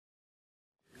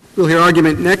We'll hear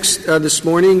argument next this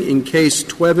morning in Case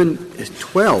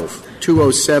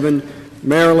 12-207,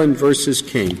 Maryland versus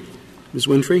King. Ms.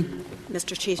 Winfrey.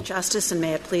 Mr. Chief Justice, and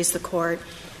may it please the Court,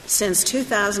 since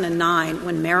 2009,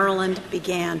 when Maryland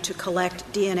began to collect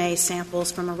DNA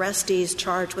samples from arrestees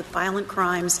charged with violent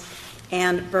crimes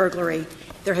and burglary,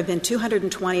 there have been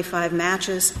 225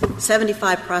 matches,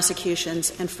 75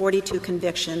 prosecutions, and 42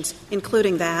 convictions,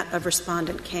 including that of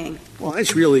Respondent King. Well,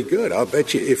 that's really good. I'll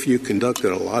bet you if you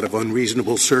conducted a lot of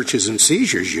unreasonable searches and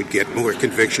seizures, you'd get more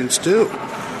convictions, too.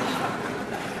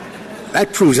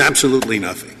 That proves absolutely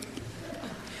nothing.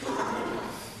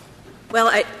 Well,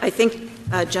 I think,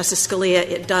 Justice Scalia,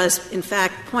 it does, in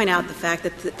fact, point out the fact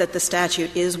that the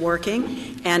statute is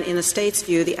working, and in the State's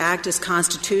view, the Act is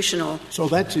constitutional. So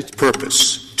that's its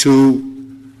purpose, to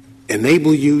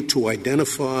enable you to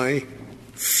identify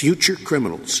future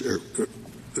criminals, or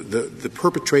the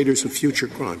perpetrators of future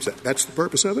crimes. That's the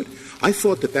purpose of it? I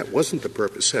thought that wasn't the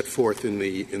purpose set forth in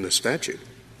the statute.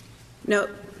 No.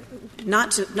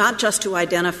 Not just to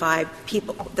identify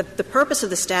people. The purpose of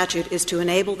the statute is to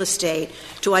enable the State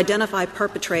to identify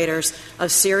perpetrators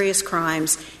of serious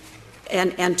crimes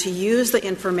and to use the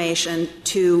information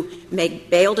to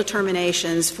make bail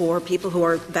determinations for people who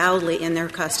are validly in their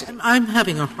custody. I'm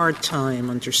having a hard time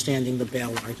understanding the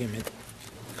bail argument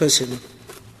because in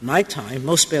my time,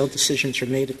 most bail decisions are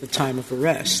made at the time of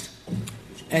arrest.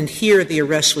 And here the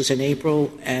arrest was in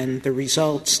April and the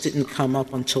results didn't come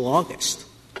up until August.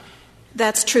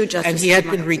 That's true, Justice. And he had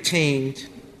been retained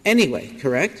anyway,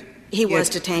 correct? He was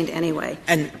detained anyway.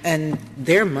 And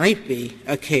there might be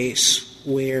a case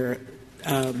where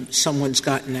someone's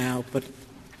gotten out, but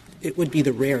it would be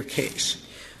the rare case.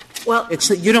 Well,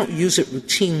 you don't use it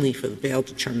routinely for the bail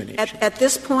determination. At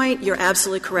this point, you're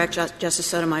absolutely correct, Justice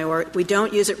Sotomayor. We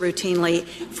don't use it routinely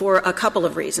for a couple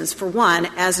of reasons. For one,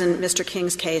 as in Mr.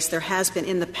 King's case, there has been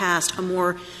in the past a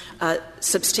more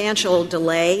substantial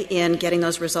delay in getting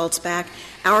those results back.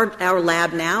 Our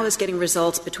lab now is getting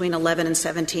results between 11 and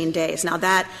 17 days. Now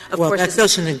that, of course, that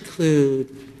doesn't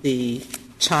include the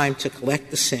time to collect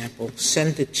the sample,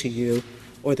 send it to you,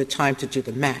 or the time to do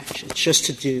the match. It's just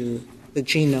to do the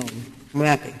genome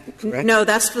mapping, correct? No,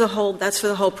 that's for the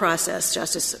whole process,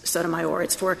 Justice Sotomayor.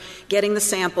 It's for getting the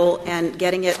sample and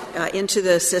getting it into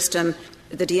the system,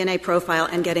 the DNA profile,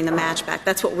 and getting the match back.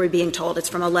 That's what we're being told. It's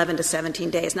from 11 to 17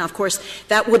 days. Now, of course,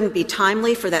 that wouldn't be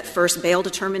timely for that first bail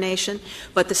determination,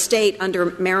 but the State,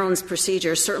 under Maryland's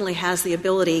procedures, certainly has the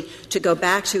ability to go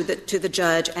back to the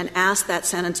judge and ask that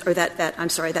sentence or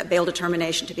that bail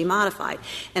determination to be modified.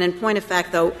 And in point of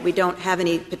fact, though, we don't have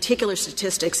any particular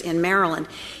statistics in Maryland.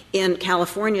 In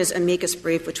California's amicus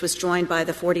brief, which was joined by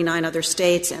the 49 other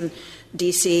states and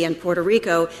D.C. and Puerto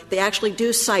Rico, they actually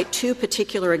do cite two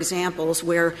particular examples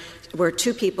where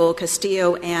two people,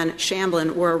 Castillo and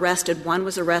Shamblin, were arrested. One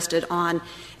was arrested on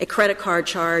a credit card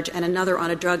charge and another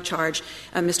on a drug charge.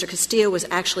 Mr. Castillo was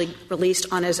actually released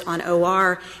on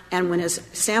OR, and when his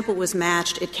sample was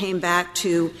matched, it came back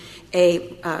to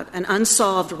an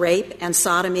unsolved rape and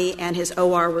sodomy, and his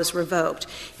OR was revoked.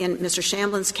 In Mr.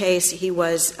 Shamblin's case, he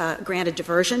was granted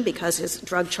diversion because his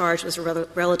drug charge was a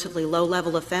relatively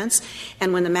low-level offense,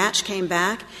 and when the match came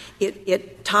back,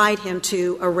 it tied him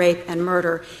to a rape and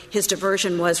murder. His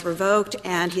diversion was revoked,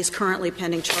 and he's currently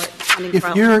pending trial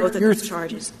for both of those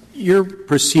charges. Your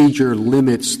procedure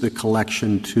limits the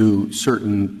collection to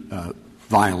certain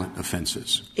violent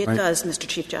offenses. It right? does, Mr.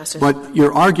 Chief Justice. But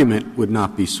your argument would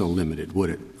not be so limited, would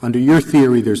it? Under your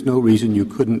theory, there's no reason you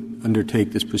couldn't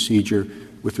undertake this procedure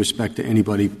with respect to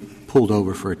anybody pulled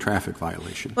over for a traffic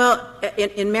violation. Well,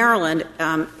 in Maryland,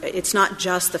 it's not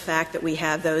just the fact that we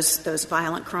have those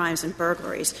violent crimes and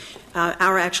burglaries.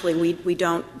 We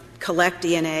don't collect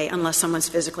DNA unless someone's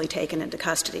physically taken into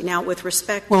custody. Now, with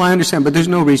respect... Well, I understand, but there's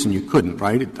no reason you couldn't,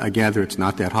 right? I gather it's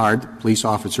not that hard. Police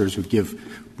officers who give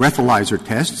breathalyzer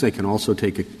tests, they can also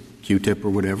take a Q-tip or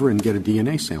whatever and get a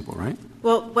DNA sample, right?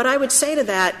 Well, what I would say to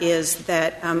that is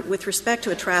that with respect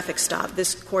to a traffic stop,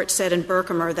 this Court said in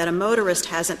Berkemer that a motorist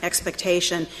has an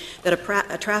expectation that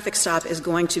a traffic stop is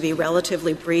going to be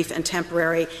relatively brief and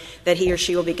temporary, that he or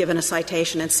she will be given a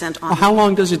citation and sent on. Well, how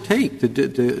long does it take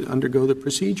to undergo the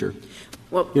procedure?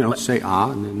 Well, say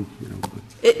and then,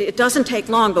 It doesn't take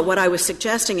long, but what I was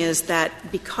suggesting is that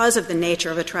because of the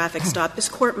nature of a traffic stop, this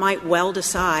Court might well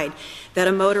decide that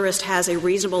a motorist has a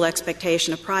reasonable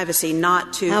expectation of privacy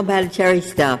not to... How about a Terry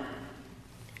stop?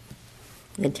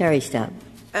 A Terry stop?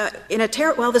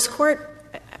 This Court,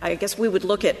 I guess we would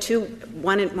look at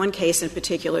one case in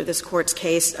particular, this Court's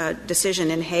case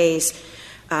decision in Hayes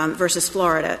versus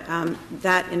Florida.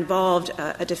 That involved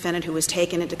a defendant who was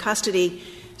taken into custody,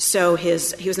 so he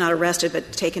was not arrested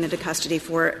but taken into custody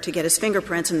to get his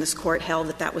fingerprints, and this court held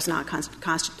that was not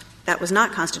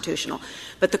constitutional.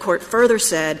 But the court further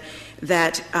said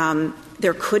that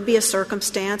there could be a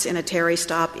circumstance in a Terry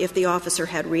stop if the officer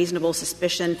had reasonable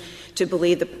suspicion to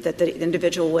believe that the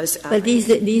individual was. But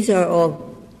these are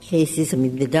all cases. I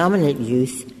mean, the dominant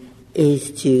use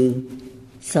is to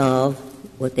solve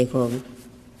what they call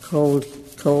cold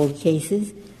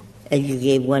cases. And you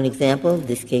gave one example.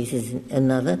 This case is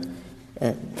another.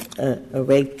 A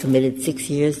rape committed 6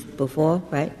 years before,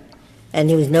 right? And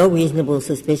there was no reasonable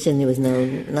suspicion. There was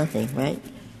nothing, right?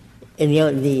 And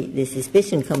the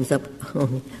suspicion comes up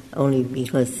only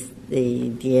because the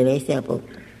DNA sample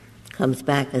comes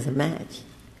back as a match.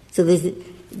 So this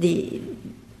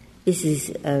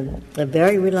is a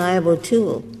very reliable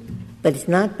tool, but it's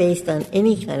not based on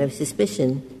any kind of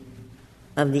suspicion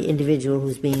of the individual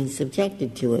who's being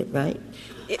subjected to it, right?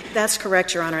 That's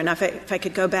correct, Your Honor. And if I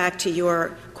could go back to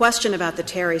your question about the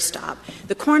Terry stop,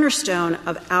 the cornerstone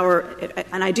of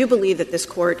and I do believe that this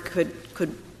court could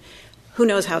who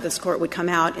knows how this court would come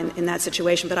out in that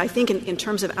situation, but I think in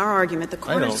terms of our argument, the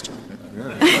cornerstone.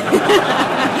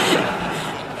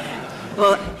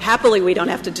 Well, happily, we don't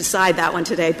have to decide that one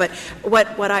today. But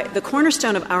the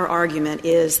cornerstone of our argument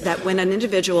is that when an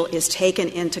individual is taken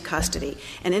into custody,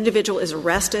 an individual is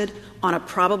arrested on a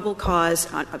probable cause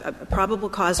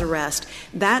arrest,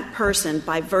 that person,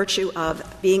 by virtue of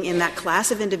being in that class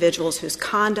of individuals whose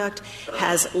conduct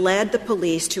has led the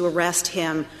police to arrest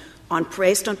him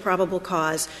based on probable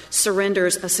cause,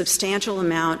 surrenders a substantial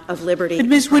amount of liberty. But,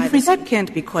 Ms. Woodford, that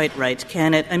can't be quite right,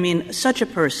 can it? I mean, such a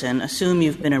person, assume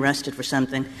you've been arrested for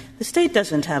something, the state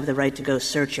doesn't have the right to go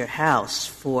search your house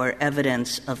for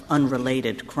evidence of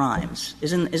unrelated crimes.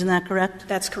 Isn't that correct?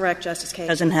 That's correct, Justice Kagan.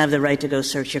 Doesn't have the right to go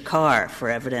search your car for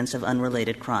evidence of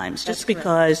unrelated crimes. That's Just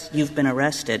because you've been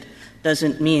arrested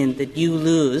doesn't mean that you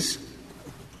lose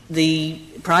the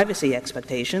privacy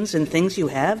expectations and things you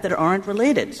have that aren't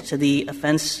related to the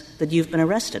offense that you've been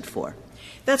arrested for.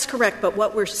 That's correct, but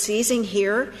what we're seizing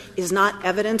here is not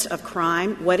evidence of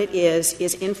crime. What it is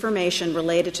information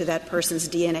related to that person's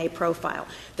DNA profile.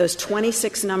 Those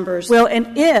 26 numbers. Well,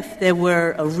 and if there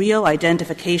were a real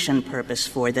identification purpose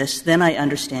for this, then I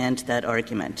understand that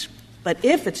argument. But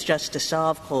if it's just to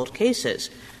solve cold cases,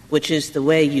 which is the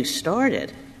way you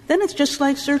started, then it's just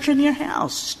like searching your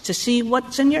house to see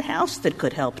what's in your house that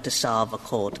could help to solve a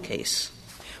cold case.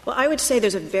 Well, I would say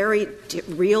there's a very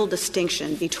real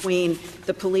distinction between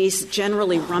the police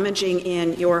generally rummaging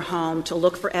in your home to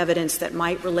look for evidence that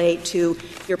might relate to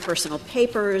your personal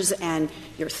papers and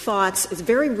your thoughts. It's a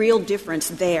very real difference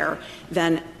there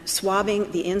than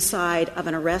swabbing the inside of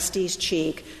an arrestee's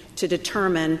cheek to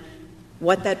determine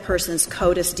what that person's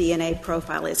CODIS DNA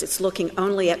profile is. It's looking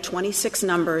only at 26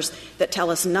 numbers that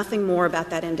tell us nothing more about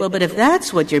that individual. Well, but if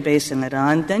that's what you're basing it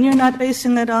on, then you're not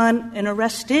basing it on an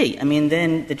arrestee. I mean,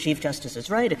 then the Chief Justice is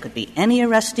right. It could be any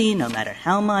arrestee, no matter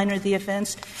how minor the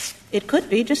offense. It could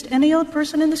be just any old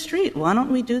person in the street. Why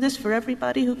don't we do this for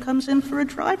everybody who comes in for a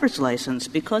driver's license?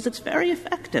 Because it's very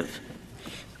effective.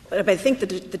 But I think the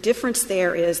difference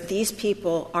there is these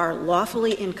people are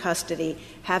lawfully in custody,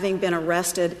 having been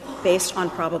arrested based on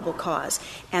probable cause.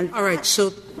 And all right,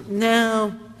 so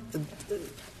now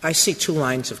I see two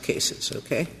lines of cases,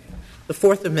 okay? The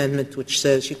Fourth Amendment, which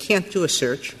says you can't do a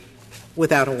search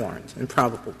without a warrant and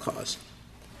probable cause,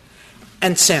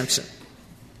 and Sampson.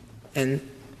 And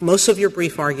most of your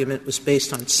brief argument was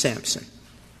based on Sampson.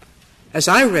 As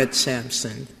I read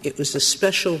Sampson, it was a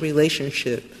special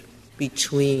relationship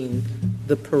between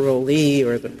the parolee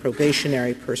or the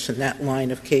probationary person, that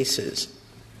line of cases,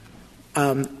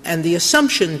 and the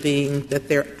assumption being that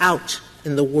they're out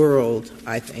in the world,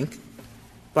 I think,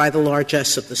 by the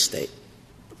largesse of the state.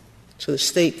 So the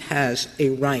state has a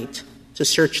right to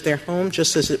search their home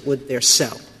just as it would their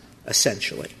cell,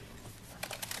 essentially.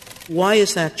 Why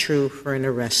is that true for an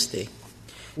arrestee?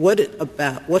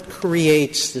 What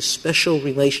creates this special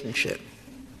relationship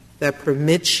that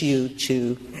permits you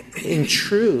to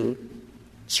intrude,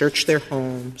 search their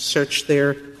home, search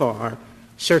their car,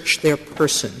 search their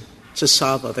person to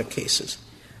solve other cases?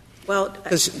 Well,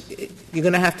 because you're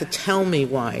going to have to tell me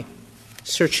why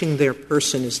searching their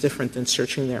person is different than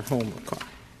searching their home or car.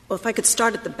 Well, if I could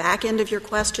start at the back end of your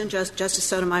question, Justice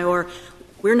Sotomayor,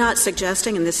 we're not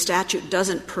suggesting, and this statute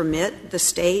doesn't permit the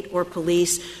state or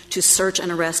police to search an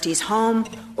arrestee's home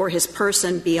or his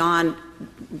person beyond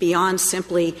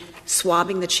simply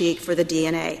swabbing the cheek for the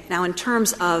DNA. Now, in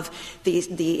terms of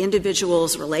the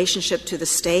individual's relationship to the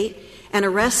state, an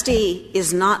arrestee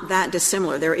is not that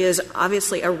dissimilar. There is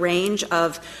obviously a range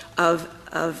of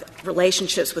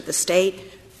relationships with the state.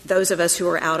 those of us who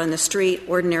are out on the street,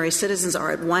 ordinary citizens,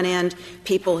 are at one end.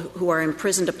 People who are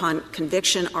imprisoned upon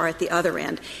conviction are at the other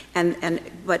end.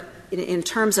 But in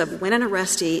terms of when an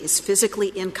arrestee is physically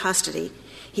in custody,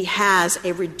 he has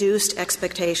a reduced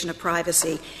expectation of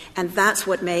privacy, and that's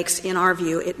what makes, in our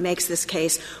view, it makes this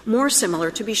case more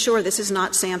similar. To be sure, this is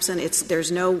not Sampson.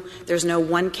 There's no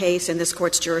one case in this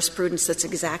Court's jurisprudence that's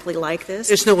exactly like this.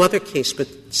 There's no other case but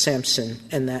Sampson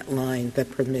and that line that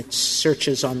permits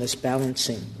searches on this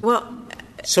balancing. Well,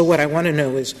 so what I want to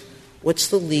know is, what's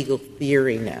the legal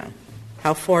theory now?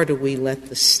 How far do we let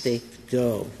the state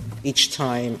go each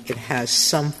time it has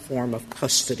some form of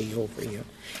custody over you?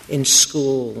 In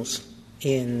schools,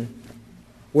 in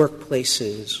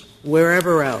workplaces,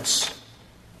 wherever else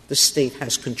the state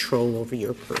has control over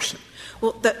your person.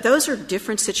 Well, those are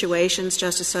different situations,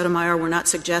 Justice Sotomayor. We're not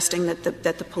suggesting that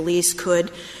the police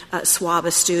could swab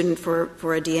a student for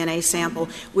a DNA sample.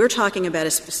 We're talking about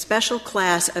a special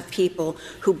class of people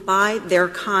who, by their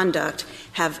conduct,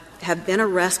 have been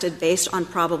arrested based on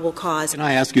probable cause. Can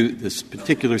I ask you this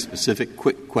particular specific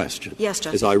quick question? Yes,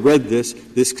 Justice. As I read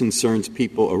this concerns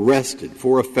people arrested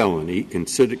for a felony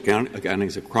considered counting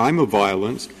as a crime of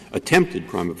violence, attempted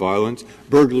crime of violence,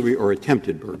 burglary or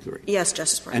attempted burglary. Yes,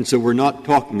 Justice Breyer. And so we're not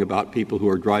talking about people who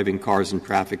are driving cars in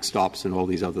traffic stops and all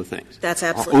these other things. That's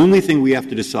absolutely. The only thing we have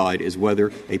to decide is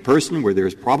whether a person where there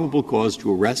is probable cause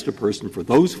to arrest a person for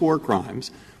those 4 crimes,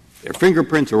 their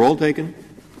fingerprints are all taken.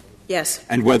 Yes.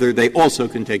 And whether they also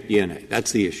can take DNA.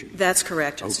 That's the issue. That's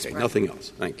correct, Justice Okay, Breyer. nothing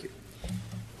else. Thank you.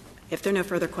 If there are no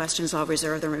further questions, I'll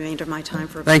reserve the remainder of my time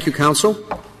for. Thank you, counsel.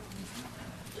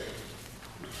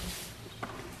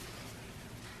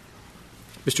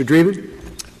 Mr. Dreeben.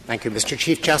 Thank you, Mr.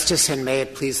 Chief Justice, and may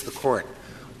it please the Court.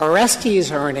 Arrestees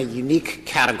are in a unique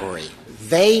category.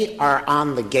 They are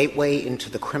on the gateway into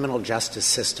the criminal justice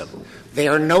system. They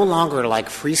are no longer like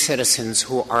free citizens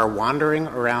who are wandering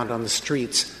around on the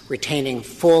streets retaining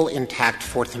full, intact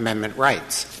Fourth Amendment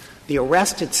rights. The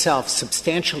arrest itself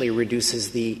substantially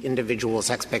reduces the individual's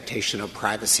expectation of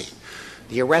privacy.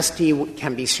 The arrestee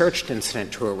can be searched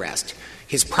incident to arrest.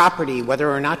 His property, whether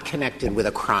or not connected with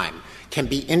a crime, can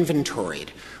be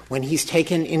inventoried. When he's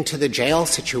taken into the jail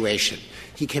situation,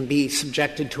 he can be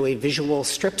subjected to a visual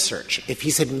strip search. If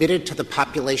he's admitted to the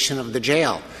population of the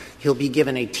jail, he'll be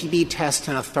given a TB test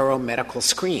and a thorough medical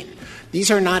screen.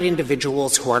 These are not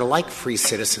individuals who are like free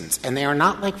citizens, and they are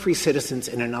not like free citizens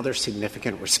in another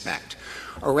significant respect.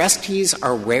 Arrestees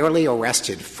are rarely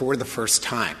arrested for the first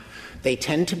time. They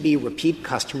tend to be repeat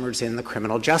customers in the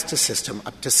criminal justice system.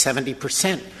 Up to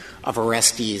 70% of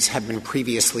arrestees have been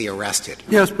previously arrested.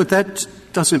 Yes, but that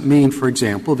doesn't mean, for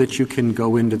example, that you can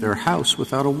go into their house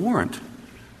without a warrant.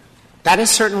 That is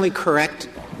certainly correct,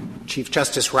 Chief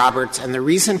Justice Roberts, and the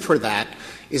reason for that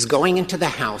is going into the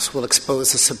house will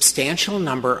expose a substantial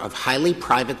number of highly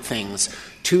private things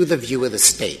to the view of the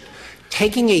state.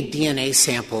 Taking a DNA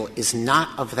sample is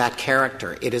not of that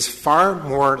character. It is far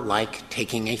more like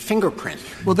taking a fingerprint.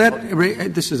 Well,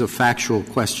 this is a factual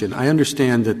question. I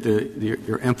understand that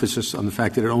your emphasis on the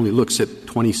fact that it only looks at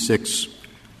 26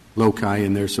 loci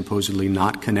and they're supposedly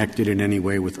not connected in any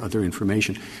way with other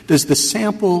information. Does the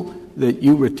sample that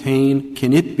you retain,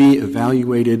 can it be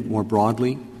evaluated more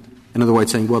broadly? In other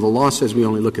words, saying, well, the law says we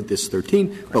only look at this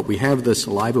 13, but we have the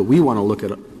saliva. We want to look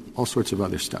at all sorts of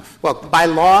other stuff. Well, by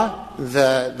law,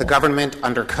 the government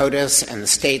under CODIS and the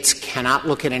states cannot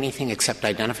look at anything except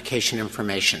identification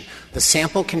information. The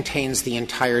sample contains the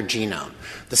entire genome.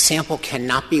 The sample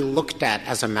cannot be looked at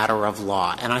as a matter of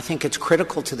law. And I think it's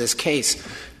critical to this case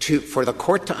for the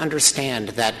Court to understand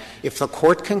that if the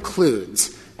Court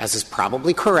concludes, as is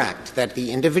probably correct, that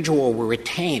the individual will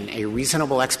retain a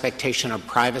reasonable expectation of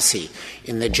privacy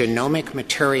in the genomic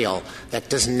material that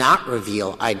does not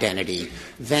reveal identity,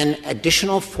 then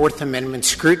additional Fourth Amendment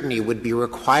scrutiny would be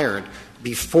required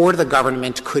before the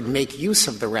government could make use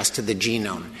of the rest of the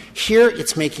genome. Here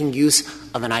it's making use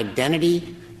of an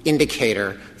identity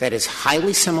indicator that is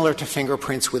highly similar to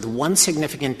fingerprints with one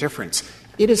significant difference.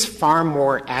 It is far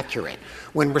more accurate.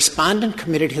 When Respondent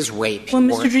committed his rape... Well,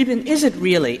 Mr. Dreeben, is it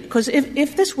really? Because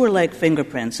if this were like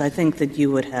fingerprints, I think that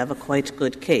you would have a quite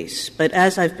good case. But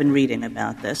as I've been reading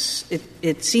about this,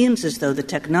 it seems as though the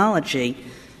technology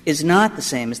is not the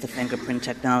same as the fingerprint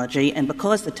technology, and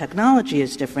because the technology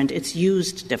is different, it's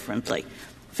used differently.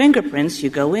 Fingerprints, you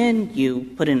go in,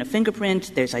 you put in a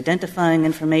fingerprint, there's identifying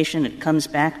information, it comes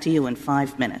back to you in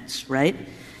 5 minutes, right?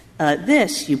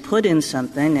 This, you put in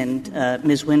something, and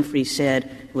Ms. Winfrey said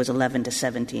it was 11 to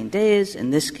 17 days.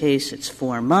 In this case, it's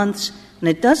 4 months. And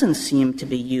it doesn't seem to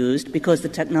be used because the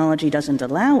technology doesn't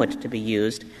allow it to be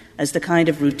used as the kind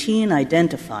of routine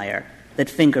identifier that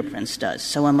fingerprints does.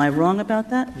 So am I wrong about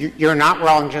that? You're not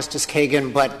wrong, Justice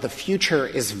Kagan, but the future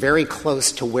is very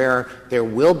close to where there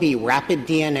will be rapid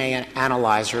DNA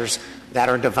analyzers that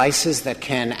are devices that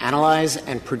can analyze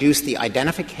and produce the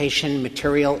identification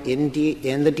material in the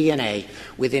DNA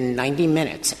within 90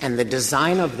 minutes. And the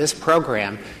design of this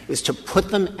program is to put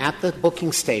them at the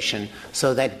booking station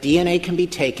so that DNA can be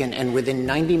taken, and within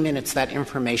 90 minutes that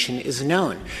information is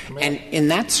known. And in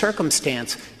that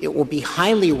circumstance, it will be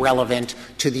highly relevant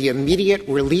to the immediate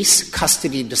release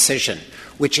custody decision,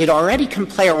 which it already can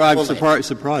play a role in. I'm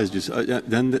surprised.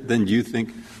 Then do you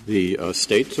think the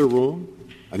states are wrong?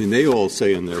 I mean, they all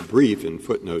say in their brief in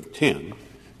footnote 10,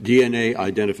 DNA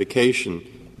identification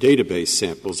database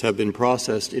samples have been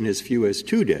processed in as few as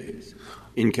 2 days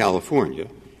in California,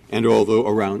 and although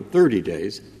around 30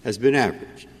 days has been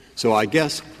averaged. So I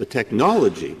guess the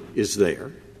technology is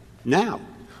there now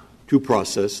to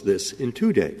process this in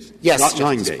 2 days, yes, not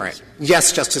 9 Justice days. Breyer.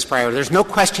 Yes, Justice Breyer. There's no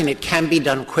question it can be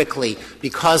done quickly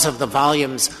because of the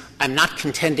volumes. I'm not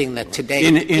contending that today.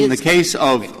 In the case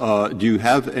of, do you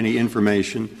have any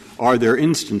information, are there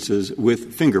instances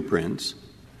with fingerprints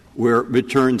where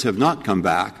returns have not come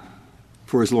back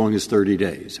for as long as 30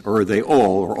 days? Or are they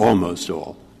all, or almost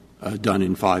all, done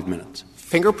in 5 minutes?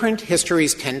 Fingerprint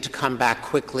histories tend to come back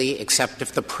quickly, except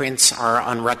if the prints are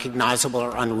unrecognizable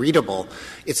or unreadable.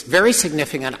 It's very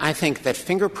significant, I think, that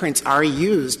fingerprints are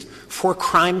used for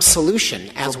crime solution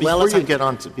as well as.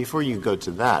 Before you go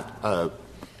to that,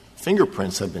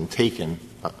 fingerprints have been taken,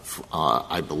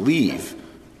 I believe,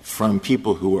 from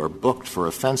people who are booked for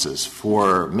offenses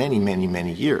for many, many,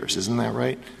 many years. Isn't that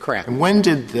right? Correct. And when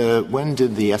did the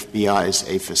FBI's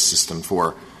AFIS system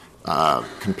for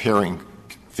comparing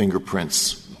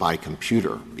fingerprints by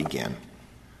computer begin?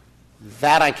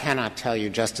 That I cannot tell you,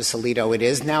 Justice Alito. It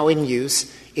is now in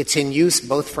use. It's in use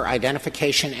both for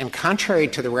identification and, contrary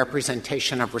to the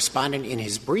representation of Respondent in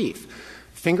his brief,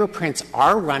 fingerprints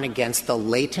are run against the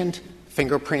latent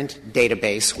fingerprint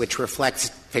database, which reflects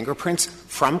fingerprints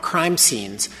from crime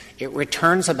scenes. It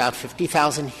returns about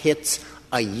 50,000 hits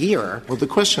a year. Well, the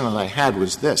question that I had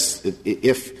was this.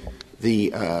 If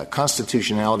the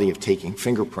constitutionality of taking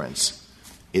fingerprints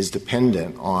is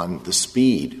dependent on the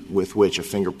speed with which a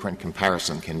fingerprint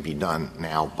comparison can be done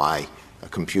now by a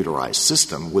computerized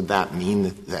system, would that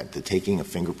mean that the taking of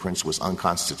fingerprints was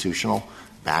unconstitutional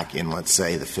back in, let's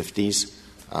say, the 50s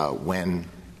when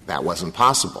that wasn't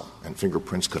possible and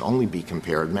fingerprints could only be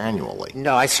compared manually?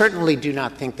 No, I certainly do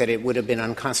not think that it would have been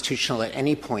unconstitutional at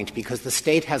any point, because the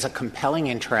state has a compelling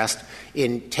interest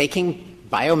in taking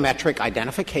biometric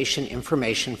identification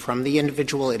information from the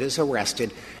individual it is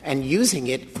arrested and using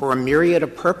it for a myriad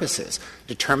of purposes,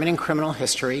 determining criminal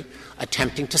history,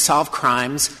 attempting to solve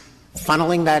crimes,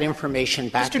 funneling that information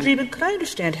back. Mr. Dreeben, could I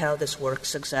understand how this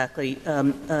works exactly?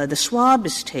 The swab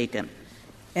is taken,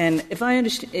 and if I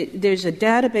understand, there's a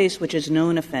database which is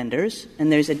known offenders, and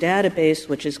there's a database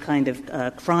which is kind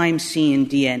of crime scene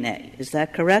DNA. Is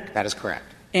that correct? That is correct.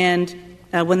 And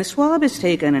when the swab is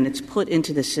taken and it's put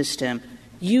into the system,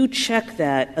 you check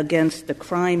that against the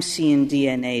crime scene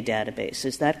DNA database.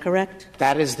 Is that correct?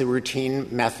 That is the routine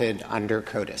method under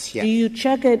CODIS, yes. Do you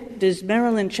check it — does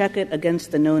Maryland check it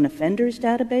against the known offenders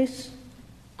database?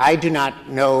 I do not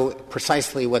know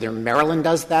precisely whether Maryland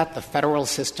does that. The federal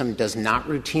system does not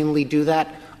routinely do that.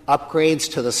 Upgrades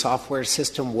to the software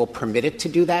system will permit it to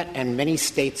do that, and many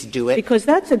states do it. Because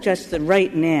that suggests that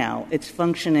right now it's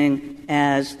functioning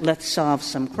as let's solve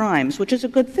some crimes, which is a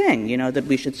good thing, that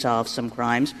we should solve some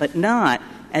crimes, but not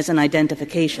as an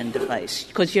identification device.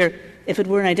 Because if it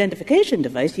were an identification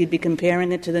device, you'd be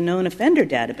comparing it to the known offender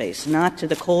database, not to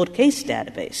the cold case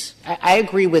database. I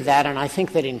agree with that, and I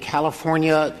think that in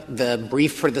California, the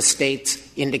brief for the states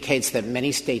indicates that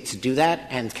many states do that,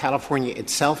 and California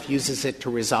itself uses it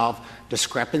to resolve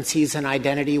discrepancies in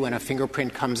identity when a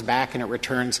fingerprint comes back and it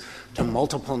returns to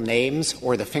multiple names,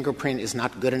 or the fingerprint is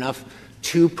not good enough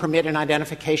to permit an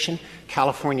identification.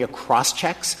 California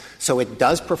cross-checks, so it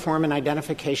does perform an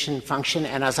identification function.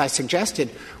 And as I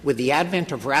suggested, with the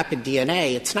advent of rapid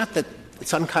DNA, it's not that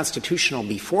it's unconstitutional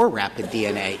before rapid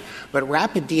DNA, but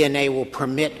rapid DNA will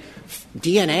permit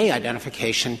DNA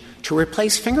identification to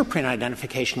replace fingerprint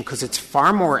identification because it's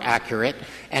far more accurate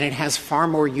and it has far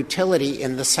more utility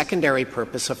in the secondary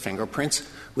purpose of fingerprints,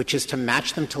 which is to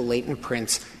match them to latent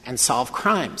prints and solve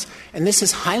crimes. And this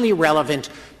is highly relevant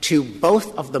to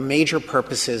both of the major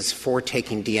purposes for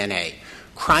taking DNA: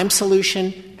 crime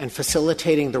solution and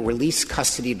facilitating the release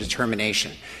custody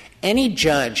determination. Any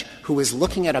judge who is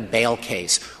looking at a bail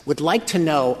case would like to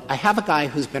know, I have a guy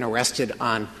who's been arrested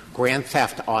on grand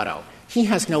theft auto. He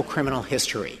has no criminal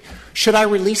history. Should I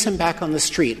release him back on the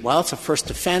street? Well, it's a first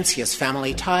offense. He has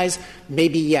family ties.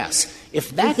 Maybe yes.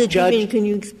 If that judge... Can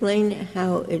you explain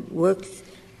how it works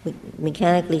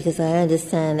mechanically? Because I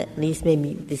understand, at least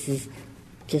maybe this is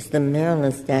just the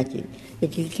Maryland statute,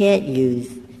 that you can't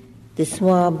use the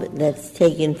swab that's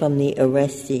taken from the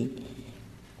arrestee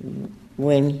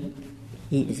when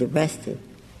he is arrested.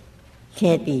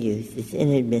 Can't be used. It's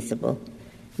inadmissible.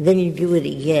 Then you do it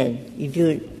again. You do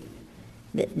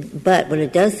it, but what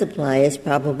it does supply is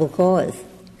probable cause,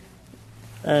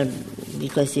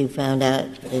 because you found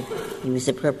out that he was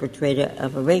a perpetrator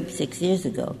of a rape 6 years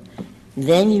ago.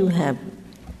 Then you have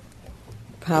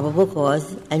probable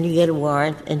cause, and you get a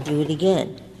warrant and do it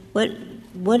again.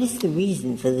 What is the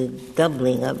reason for the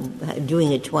doubling of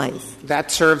doing it twice?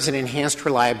 That serves an enhanced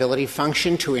reliability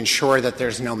function to ensure that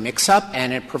there's no mix-up,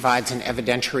 and it provides an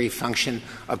evidentiary function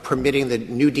of permitting the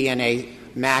new DNA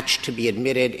match to be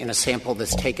admitted in a sample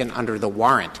that's taken under the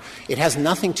warrant. It has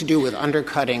nothing to do with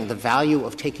undercutting the value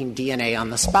of taking DNA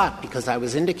on the spot, because I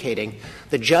was indicating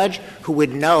the judge who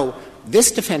would know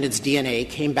this defendant's DNA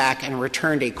came back and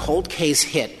returned a cold case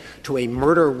hit to a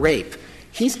murder-rape.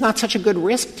 He's not such a good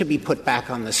risk to be put back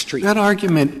on the street. That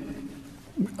argument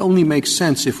only makes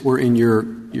sense if we're in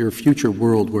your future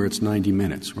world where it's 90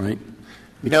 minutes, right?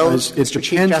 Because no, it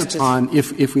depends upon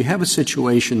if we have a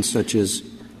situation such as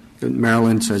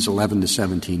Maryland says 11 to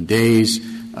 17 days,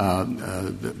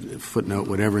 the footnote,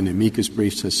 whatever, in the amicus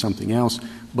brief says something else,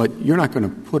 but you're not going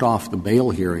to put off the bail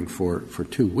hearing for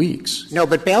 2 weeks. No,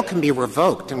 but bail can be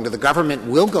revoked, and the government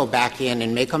will go back in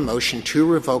and make a motion to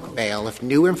revoke bail if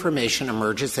new information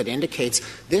emerges that indicates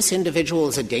this individual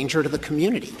is a danger to the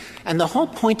community. And the whole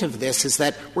point of this is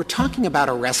that we're talking about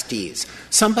arrestees,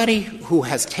 somebody who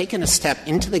has taken a step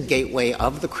into the gateway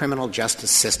of the criminal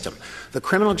justice system. The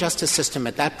criminal justice system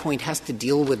at that point has to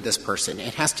deal with this person.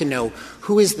 It has to know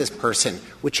who is this person,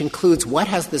 which includes what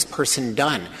has this person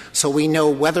done, so we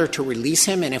know whether to release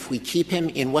him, and if we keep him,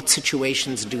 in what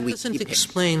situations do we keep him. Doesn't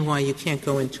explain why you can't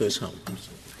go into his home.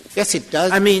 Yes, it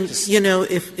does. I mean,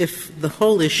 if the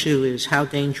whole issue is how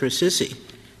dangerous is he,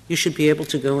 you should be able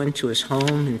to go into his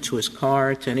home, into his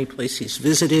car, to any place he's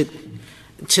visited,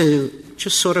 to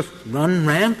just sort of run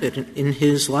rampant in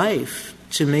his life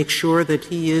to make sure that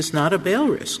he is not a bail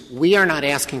risk. We are not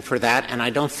asking for that, and I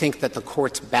don't think that the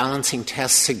Court's balancing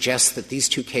test suggests that these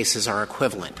two cases are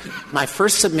equivalent. My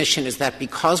first submission is that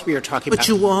because we are talking about— But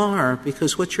you are,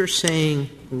 because what you're saying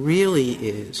really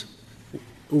is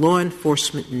law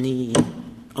enforcement need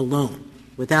alone,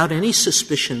 without any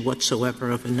suspicion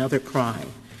whatsoever of another crime,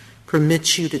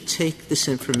 permits you to take this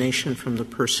information from the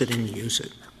person and use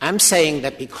it. I'm saying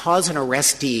that because an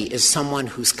arrestee is someone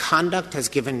whose conduct has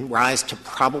given rise to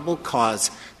probable cause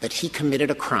that he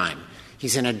committed a crime,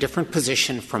 he's in a different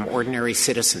position from ordinary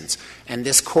citizens. And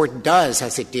this Court does,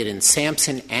 as it did in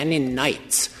Sampson and in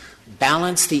Knights,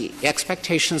 balance the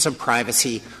expectations of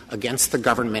privacy against the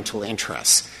governmental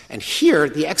interests. And here,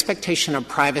 the expectation of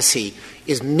privacy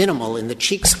is minimal in the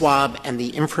cheek swab and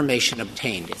the information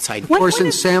obtained. Of course,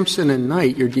 in Sampson and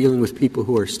Knight, you're dealing with people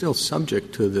who are still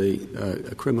subject to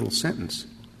the criminal sentence.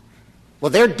 Well,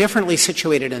 they're differently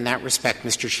situated in that respect,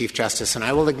 Mr. Chief Justice, and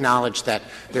I will acknowledge that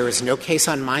there is no case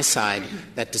on my side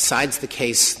that decides the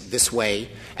case this way,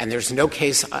 and there's no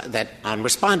case that on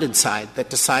Respondent's side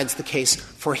that decides the case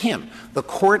for him. The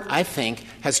Court, I think,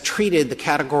 has treated the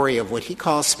category of what he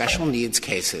calls special needs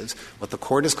cases, what the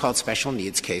Court has called special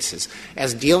needs cases,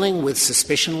 as dealing with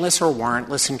suspicionless or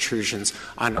warrantless intrusions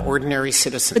on ordinary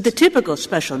citizens. But the typical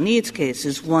special needs case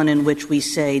is one in which we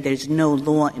say there's no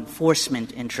law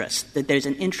enforcement interest, that there's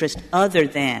an interest other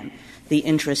than the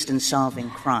interest in solving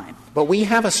crime. But we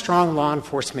have a strong law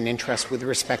enforcement interest with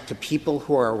respect to people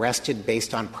who are arrested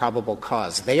based on probable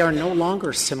cause. They are no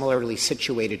longer similarly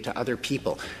situated to other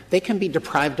people. They can be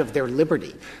deprived of their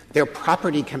liberty. Their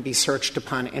property can be searched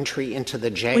upon entry into the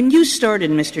jail. When you started,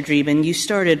 Mr. Dreeben, you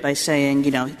started by saying,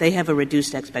 they have a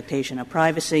reduced expectation of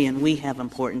privacy and we have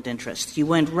important interests. You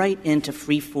went right into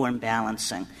free-form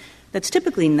balancing. That's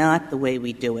typically not the way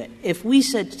we do it. If we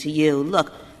said to you,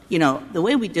 look, the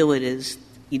way we do it is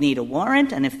you need a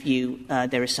warrant, and if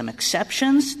there are some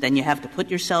exceptions, then you have to put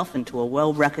yourself into a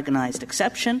well-recognized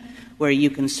exception where you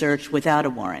can search without a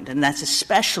warrant. And that's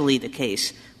especially the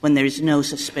case when there's no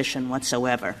suspicion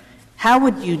whatsoever. How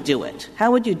would you do it?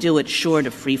 How would you do it short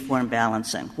of free-form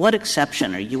balancing? What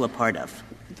exception are you a part of?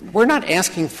 We're not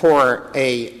asking for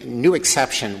a new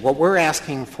exception. What we're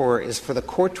asking for is for the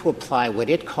Court to apply what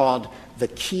it called the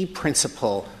key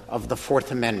principle of the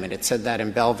Fourth Amendment. It said that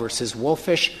in Bell versus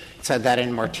Wolfish. It said that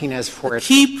in Martinez Forest.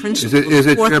 Key principle. Is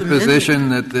it your position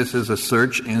that this is a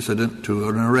search incident to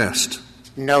an arrest?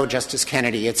 No, Justice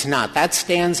Kennedy, it's not. That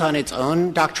stands on its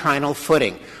own doctrinal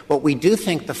footing. But we do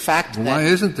think the fact that — Why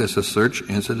isn't this a search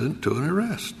incident to an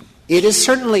arrest? It is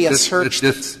certainly a search.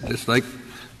 It's just like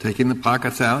taking the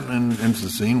pockets out and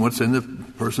seeing what's in the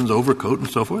person's overcoat and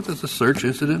so forth. It's a search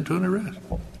incident to an arrest.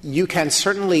 You can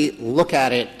certainly look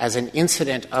at it as an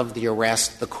incident of the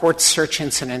arrest. The court's search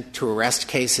incident to arrest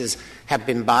cases have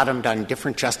been bottomed on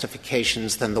different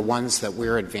justifications than the ones that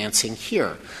we're advancing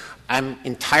here. I'm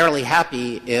entirely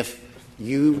happy if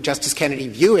you, Justice Kennedy,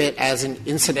 view it as an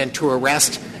incident to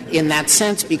arrest in that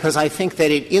sense, because I think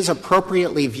that it is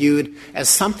appropriately viewed as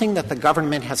something that the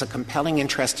government has a compelling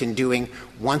interest in doing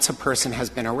once a person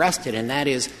has been arrested, and that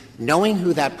is knowing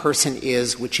who that person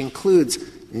is, which includes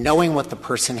knowing what the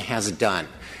person has done.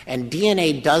 And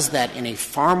DNA does that in a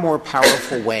far more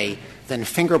powerful way than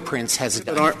fingerprints has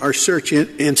done. But our search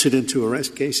incident to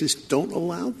arrest cases don't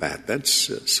allow that. That's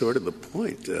sort of the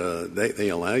point. They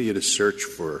allow you to search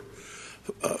for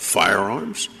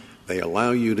firearms. They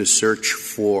allow you to search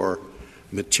for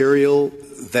material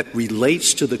that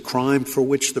relates to the crime for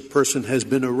which the person has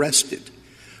been arrested.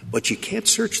 But you can't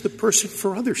search the person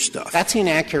for other stuff. That's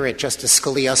inaccurate, Justice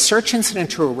Scalia. A search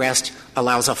incident to arrest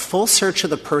allows a full search of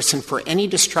the person for any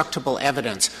destructible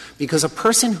evidence, because a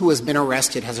person who has been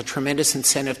arrested has a tremendous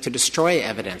incentive to destroy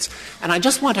evidence. And I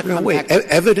just want to come back to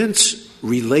evidence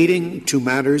relating to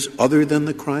matters other than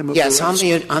the crime of arrest?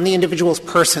 Yes, on the individual's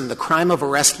person, the crime of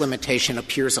arrest limitation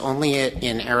appears only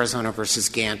in Arizona versus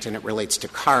Gantt, and it relates to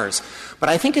cars. But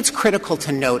I think it's critical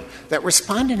to note that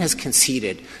Respondent has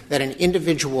conceded that an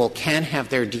individual can have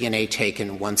their DNA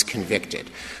taken once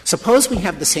convicted. Suppose we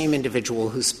have the same individual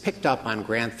who's picked up on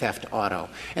grand theft auto,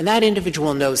 and that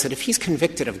individual knows that if he's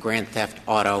convicted of grand theft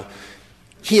auto,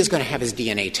 he is going to have his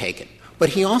DNA taken. But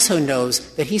he also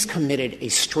knows that he's committed a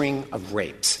string of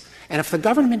rapes. And if the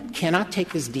government cannot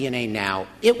take his DNA now,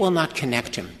 it will not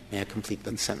connect him. May I complete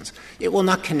the sentence? It will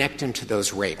not connect him to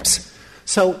those rapes.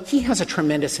 So he has a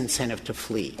tremendous incentive to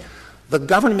flee. The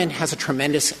government has a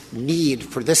tremendous need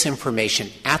for this information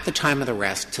at the time of the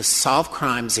arrest to solve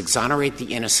crimes, exonerate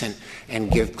the innocent,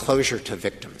 and give closure to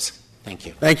victims. Thank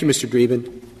you. Thank you, Mr. Dreeben.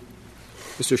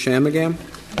 Mr. Shanmugam.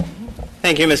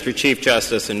 Thank you, Mr. Chief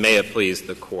Justice, and may it please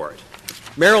the Court.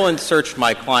 Maryland searched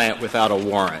my client without a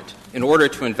warrant in order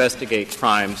to investigate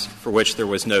crimes for which there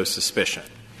was no suspicion.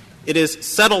 It is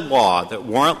settled law that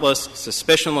warrantless,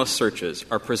 suspicionless searches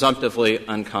are presumptively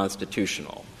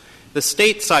unconstitutional. The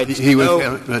State cites he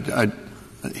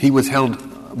was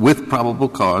held with probable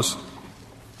cause.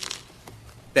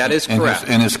 That is correct.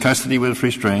 And his custody was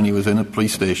restrained. He was in a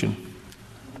police station.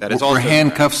 That is also Were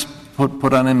handcuffs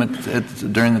put on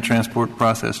him during the transport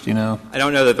process, do you know? I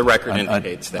don't know that the record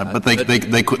indicates that. But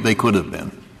they could have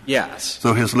been. Yes.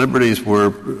 So his liberties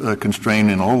were constrained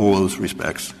in all those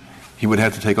respects. He would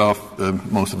have to take off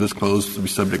most of his clothes to be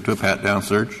subject to a pat-down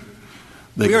search.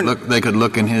 They could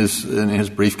look in his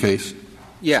briefcase.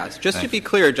 Yes. Just to be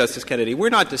clear, Justice Kennedy, we're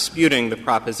not disputing the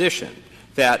proposition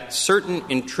that certain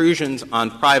intrusions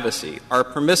on privacy are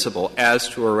permissible as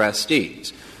to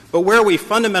arrestees. But where we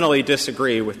fundamentally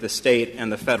disagree with the State and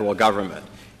the Federal Government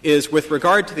is with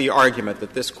regard to the argument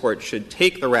that this Court should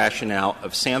take the rationale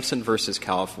of Sampson versus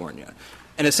California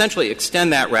and essentially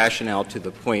extend that rationale to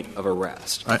the point of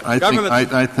arrest.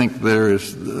 I think there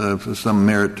is some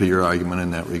merit to your argument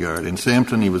in that regard. In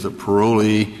Sampson, he was a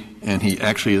parolee, and he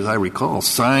actually, as I recall,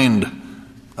 signed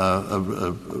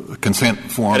a consent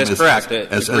form that is correct.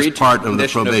 as part of the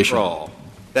probation.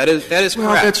 That is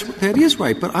correct. That is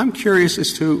right, but I'm curious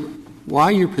as to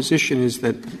why your position is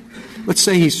that, let's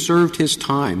say he's served his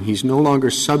time. He's no longer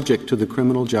subject to the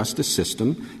criminal justice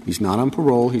system. He's not on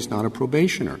parole. He's not a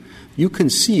probationer. You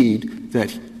concede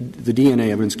that the DNA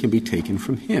evidence can be taken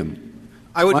from him.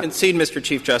 I would concede, Mr.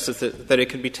 Chief Justice, that it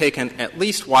can be taken at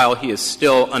least while he is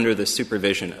still under the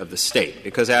supervision of the State,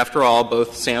 because after all,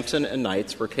 both Sampson and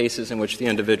Knights were cases in which the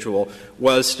individual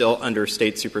was still under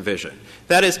State supervision.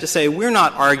 That is to say, we're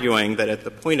not arguing that at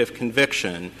the point of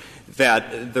conviction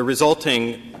that the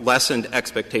resulting lessened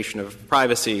expectation of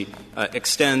privacy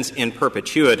extends in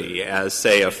perpetuity as,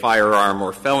 say, a firearm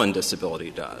or felon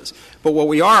disability does. But what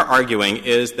we are arguing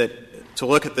is that, to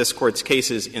look at this Court's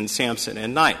cases in Sampson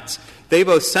and Knights, they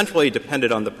both centrally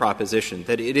depended on the proposition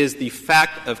that it is the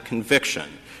fact of conviction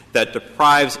that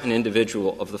deprives an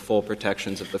individual of the full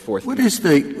protections of the Fourth Amendment. What is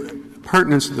the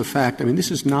pertinence of the fact? I mean, this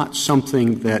is not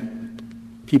something that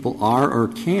people are or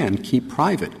can keep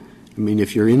private. I mean,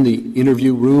 if you're in the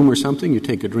interview room or something, you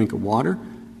take a drink of water,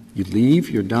 you leave,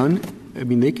 you're done. I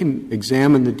mean, they can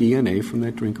examine the DNA from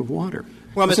that drink of water.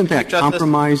 Well, doesn't Mr. that Justice,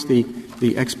 compromise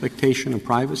the expectation of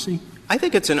privacy? I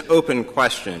think it's an open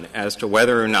question as to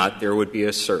whether or not there would be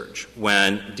a search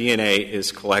when DNA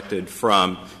is collected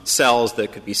from cells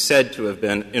that could be said to have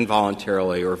been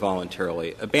involuntarily or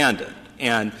voluntarily abandoned.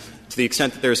 And to the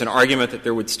extent that there's an argument that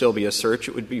there would still be a search,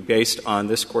 it would be based on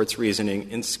this Court's reasoning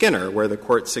in Skinner, where the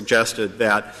Court suggested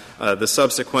that the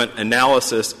subsequent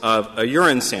analysis of a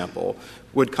urine sample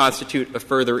would constitute a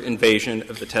further invasion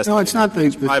of the testimony. No, it's not the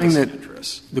thing that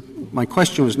interests. My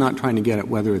question was not trying to get at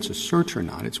whether it's a search or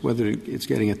not. It's whether it's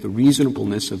getting at the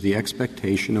reasonableness of the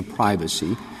expectation of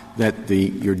privacy that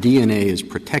your DNA is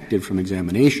protected from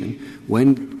examination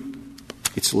when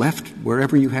it's left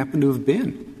wherever you happen to have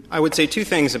been. I would say two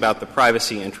things about the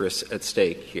privacy interests at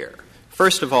stake here.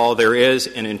 First of all, there is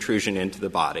an intrusion into the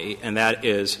body, and that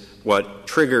is what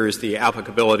triggers the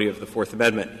applicability of the Fourth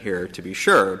Amendment here, to be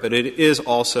sure, but it is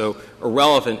also a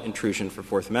relevant intrusion for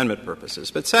Fourth Amendment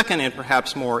purposes. But second, and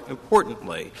perhaps more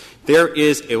importantly, there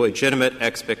is a legitimate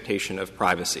expectation of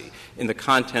privacy in the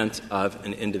contents of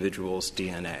an individual's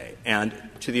DNA. And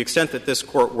to the extent that this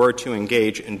Court were to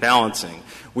engage in balancing,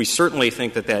 we certainly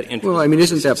think that interest. Well, I mean,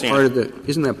 isn't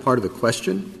that part of the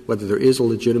question, whether there is a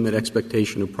legitimate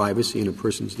expectation of privacy in a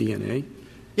person's DNA?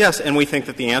 Yes, and we think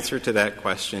that the answer to that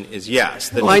question is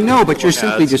yes. Well, I know, but you're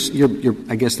simply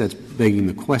I guess that's begging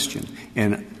the question.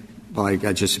 And, well, I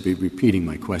just be repeating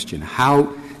my question.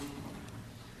 How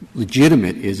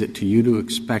legitimate is it to you to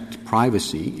expect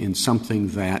privacy in something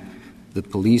that the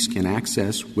police can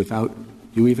access without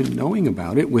you even knowing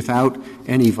about it, without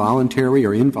any voluntary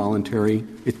or involuntary,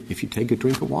 if you take a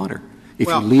drink of water, if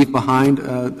you leave behind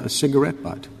a cigarette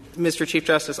butt? Mr. Chief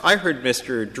Justice, I heard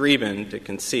Mr. Dreeben to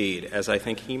concede, as I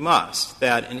think he must,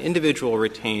 that an individual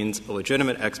retains a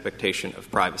legitimate expectation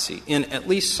of privacy in at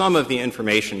least some of the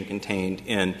information contained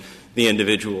in the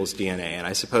individual's DNA. And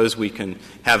I suppose we can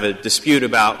have a dispute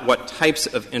about what types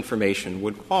of information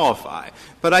would qualify.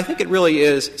 But I think it really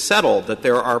is settled that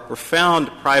there are profound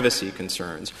privacy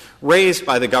concerns raised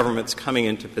by the government's coming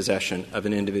into possession of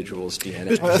an individual's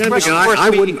DNA.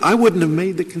 I wouldn't have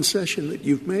made the concession that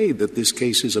you've made, that this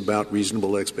case is about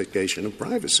reasonable expectation of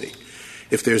privacy.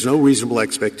 If there's no reasonable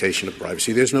expectation of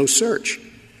privacy, there's no search.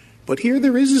 But here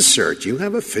there is a search. You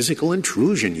have a physical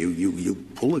intrusion. You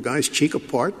pull a guy's cheek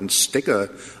apart and stick a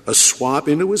swab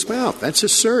into his mouth. That's a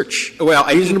search. Well,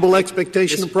 reasonable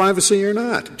expectation of privacy or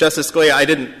not. Justice Scalia, I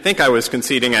didn't think I was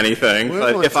conceding anything.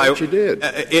 Well, but you did.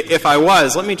 If I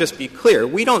was, let me just be clear.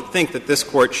 We don't think that this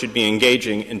Court should be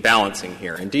engaging in balancing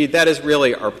here. Indeed, that is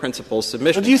really our principal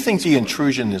submission. But do you think the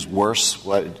intrusion is worse?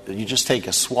 You just take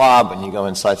a swab and you go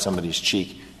inside somebody's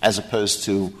cheek as opposed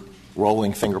to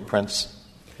rolling fingerprints?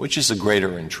 Which is a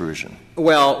greater intrusion?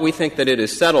 Well, we think that it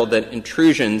is settled that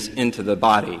intrusions into the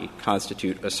body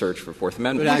constitute a search for Fourth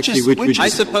Amendment. I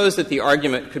suppose that the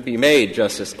argument could be made,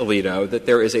 Justice Alito, that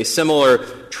there is a similar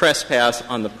trespass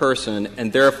on the person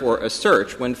and therefore a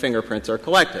search when fingerprints are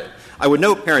collected. I would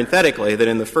note parenthetically that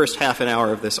in the first half an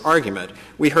hour of this argument,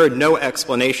 we heard no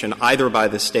explanation either by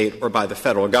the State or by the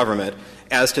Federal Government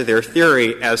as to their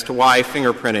theory as to why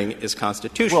fingerprinting is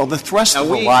constitutional. Well, the thrust of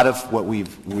a lot of what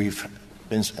we've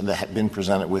been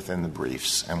presented with in the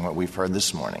briefs and what we've heard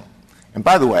this morning. And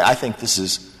by the way, I think this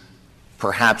is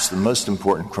perhaps the most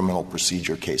important criminal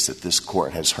procedure case that this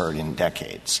Court has heard in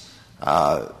decades.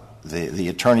 The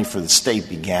attorney for the State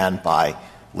began by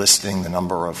listing the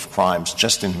number of crimes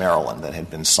just in Maryland that had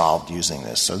been solved using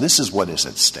this. So this is what is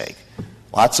at stake.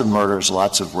 Lots of murders,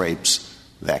 lots of rapes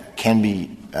that can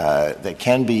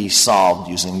be solved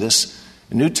using this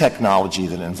new technology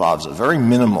that involves a very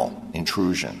minimal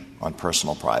intrusion on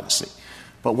personal privacy.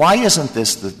 But why isn't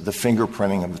this the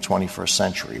fingerprinting of the 21st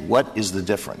century? What is the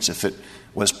difference? If it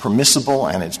was permissible,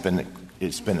 and it's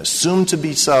been assumed to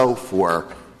be so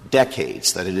for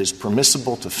decades, that it is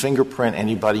permissible to fingerprint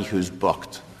anybody who's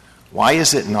booked, why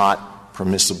is it not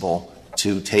permissible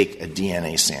to take a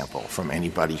DNA sample from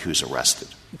anybody who's arrested?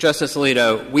 Justice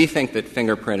Alito, we think that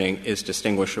fingerprinting is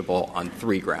distinguishable on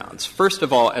three grounds. First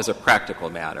of all, as a practical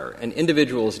matter, an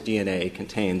individual's DNA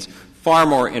contains far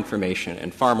more information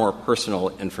and far more personal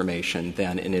information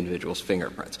than an individual's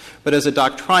fingerprints. But as a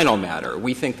doctrinal matter,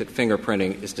 we think that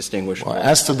fingerprinting is distinguishable. Well,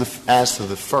 as to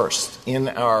the first, in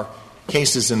our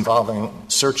cases involving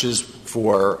searches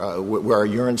for where a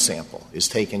urine sample is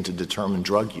taken to determine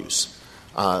drug use,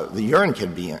 the urine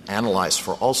can be analyzed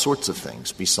for all sorts of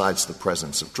things besides the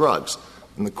presence of drugs.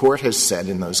 And the Court has said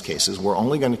in those cases we're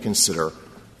only going to consider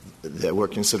that we're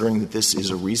considering that this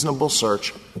is a reasonable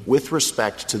search with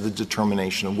respect to the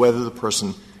determination of whether the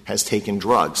person has taken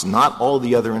drugs, not all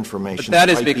the other information that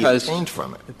might be obtained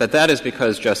from it. But that is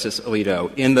because, Justice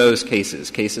Alito, in those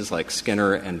cases like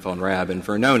Skinner and Von Raab and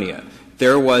Vernonia,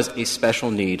 there was a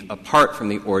special need apart from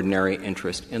the ordinary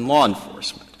interest in law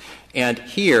enforcement. And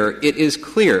here it is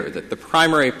clear that the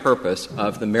primary purpose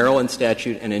of the Maryland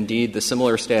statute and indeed the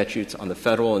similar statutes on the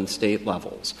federal and state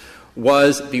levels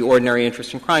was the ordinary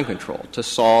interest in crime control, to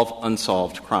solve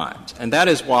unsolved crimes. And that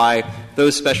is why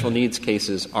those special needs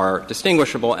cases are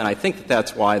distinguishable, and I think that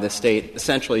that's why the state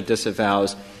essentially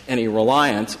disavows any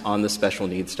reliance on the special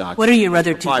needs doctrine. What are your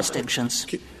other two distinctions?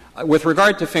 With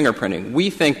regard to fingerprinting, we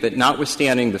think that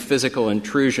notwithstanding the physical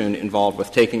intrusion involved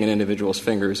with taking an individual's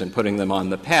fingers and putting them on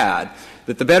the pad,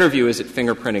 that the better view is that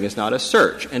fingerprinting is not a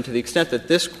search. And to the extent that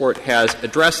this Court has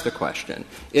addressed the question,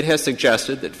 it has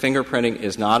suggested that fingerprinting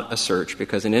is not a search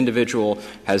because an individual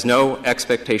has no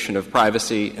expectation of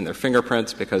privacy in their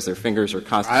fingerprints because their fingers are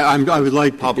constantly I would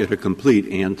like to get a complete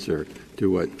answer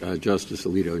to what Justice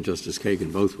Alito and Justice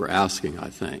Kagan both were asking, I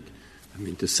think. I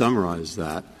mean, to summarize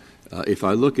that, if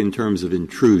I look in terms of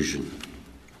intrusion,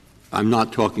 I'm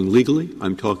not talking legally,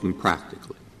 I'm talking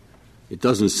practically. It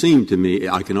doesn't seem to me,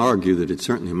 I can argue that it's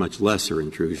certainly a much lesser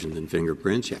intrusion than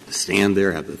fingerprints. You have to stand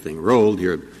there, have the thing rolled,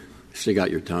 stick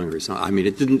out your tongue or something. I mean,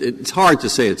 it's hard to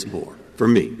say it's more, for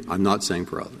me. I'm not saying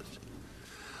for others.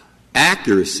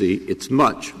 Accuracy, it's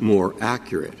much more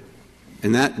accurate.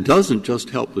 And that doesn't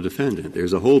just help the defendant.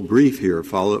 There's a whole brief here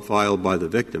filed by the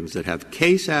victims that have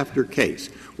case after case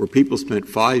where people spent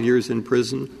 5 years in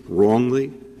prison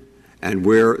wrongly and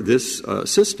where this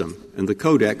system and the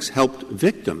Codex helped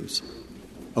victims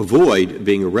avoid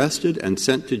being arrested and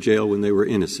sent to jail when they were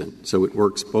innocent. So it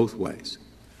works both ways.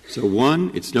 So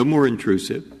 1, it's no more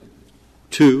intrusive.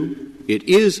 2, it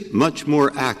is much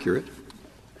more accurate.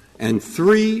 And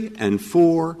 3 and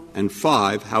 4 and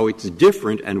 5, how it's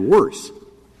different and worse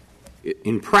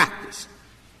in practice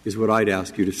is what I'd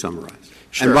ask you to summarize.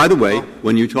 Sure. And by the way,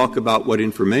 when you talk about what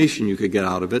information you could get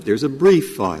out of it, there's a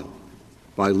brief filed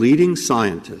by leading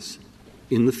scientists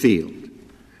in the field.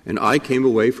 And I came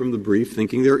away from the brief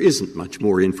thinking there isn't much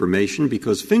more information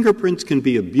because fingerprints can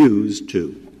be abused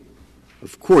too.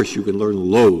 Of course, you can learn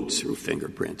loads through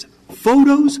fingerprints.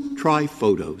 Photos? Try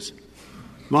photos.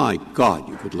 My God,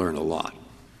 you could learn a lot.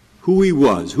 Who he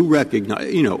was, who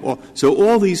recognized, so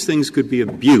all these things could be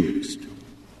abused.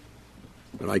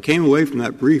 But I came away from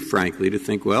that brief, frankly, to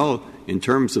think, well, in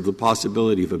terms of the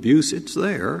possibility of abuse, it's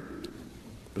there.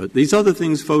 But these other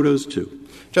things, photos too.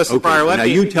 Justice okay. Breyer, now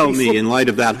you tell me, in light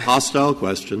of that hostile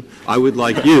question, I'd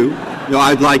like you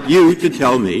to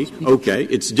tell me, okay,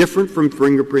 it's different from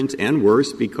fingerprints and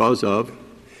worse because of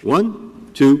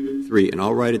 1, 2, 3, and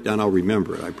I'll write it down. I'll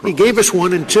remember it. I promise. He gave us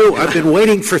 1 and 2. I've been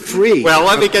waiting for 3. Well,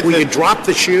 let me get Will you drop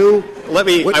the shoe?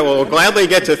 I will gladly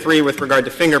get to 3 with regard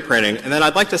to fingerprinting, and then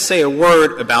I'd like to say a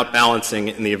word about balancing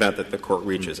in the event that the Court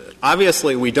reaches it.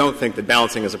 Obviously, we don't think that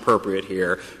balancing is appropriate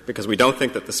here because we don't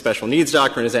think that the special needs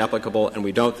doctrine is applicable and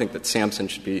we don't think that Sampson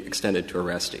should be extended to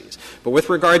arrestees. But with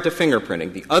regard to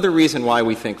fingerprinting, the other reason why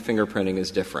we think fingerprinting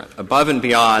is different, above and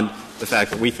beyond the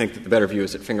fact that we think that the better view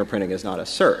is that fingerprinting is not a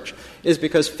search, is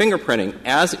because fingerprinting,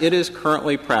 as it is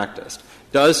currently practiced,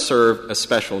 does serve a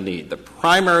special need. The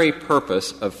primary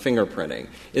purpose of fingerprinting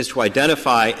is to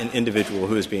identify an individual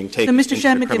who is being taken into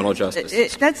the criminal justice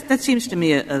system. That seems to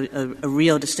me a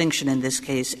real distinction in this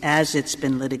case as it's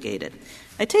been litigated.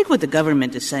 I take what the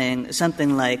government is saying,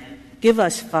 something like, give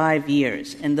us 5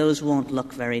 years, and those won't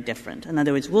look very different. In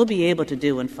other words, we'll be able to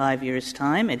do in 5 years'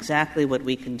 time exactly what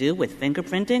we can do with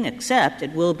fingerprinting, except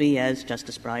it will be, as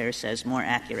Justice Breyer says, more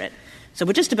accurate. So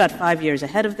we're just about 5 years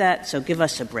ahead of that, so give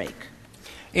us a break.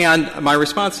 And my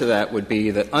response to that would be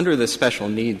that under the special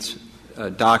needs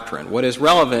doctrine, what is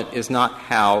relevant is not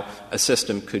how a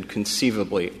system could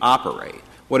conceivably operate.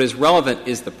 What is relevant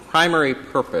is the primary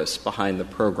purpose behind the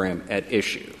program at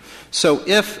issue. So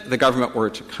if the government were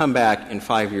to come back in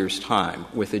 5 years' time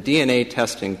with a DNA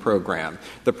testing program,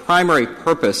 the primary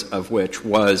purpose of which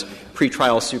was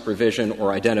pretrial supervision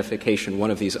or identification,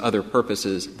 one of these other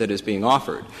purposes that is being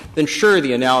offered, then sure,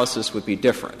 the analysis would be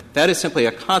different. That is simply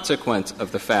a consequence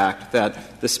of the fact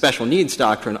that the special needs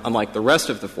doctrine, unlike the rest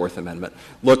of the Fourth Amendment,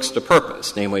 looks to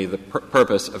purpose, namely the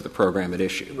purpose of the program at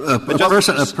issue. A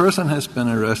person has been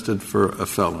arrested for a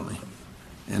felony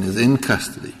and is in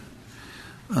custody.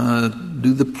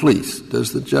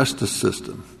 Does the justice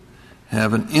system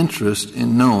have an interest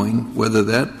in knowing whether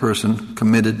that person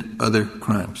committed other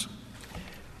crimes?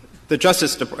 The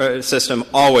justice system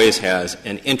always has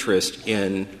an interest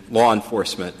in law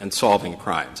enforcement and solving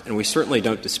crimes, and we certainly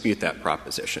don't dispute that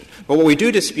proposition. But what we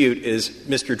do dispute is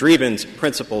Mr. Dreeben's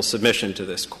principal submission to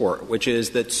this Court, which is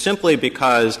that simply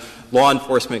because law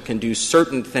enforcement can do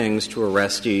certain things to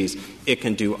arrestees, it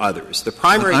can do others. The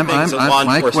primary things that law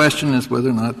enforcement — my question is whether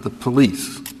or not the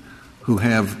police who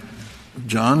have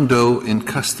John Doe in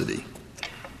custody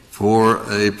for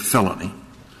a felony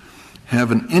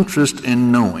have an interest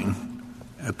in knowing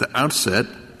at the outset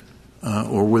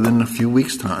or within a few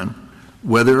weeks' time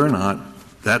whether or not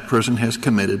that person has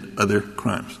committed other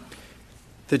crimes.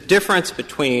 The difference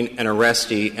between an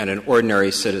arrestee and an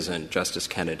ordinary citizen, Justice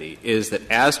Kennedy, is that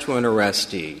as to an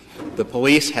arrestee, the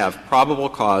police have probable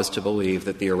cause to believe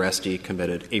that the arrestee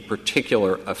committed a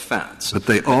particular offense. But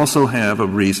they also have a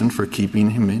reason for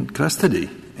keeping him in custody.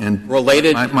 And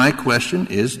my question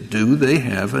is, do they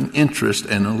have an interest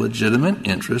and a legitimate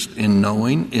interest in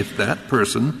knowing if that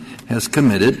person has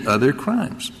committed other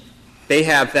crimes? They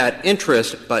have that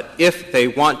interest, but if they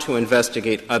want to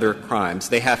investigate other crimes,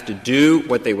 they have to do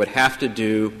what they would have to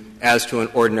do as to an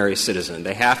ordinary citizen.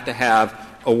 They have to have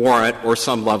a warrant or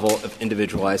some level of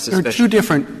individualized suspicion. There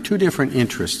are two different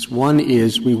interests. One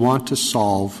is we want to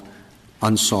solve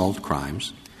unsolved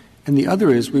crimes. And the other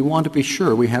is we want to be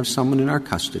sure we have someone in our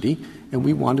custody, and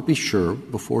we want to be sure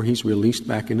before he's released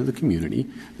back into the community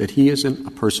that he isn't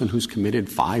a person who's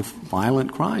committed 5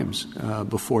 violent crimes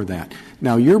before that.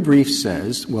 Now, your brief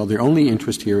says, well, their only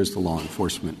interest here is the law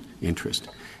enforcement interest.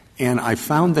 And I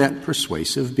found that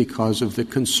persuasive because of the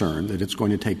concern that it's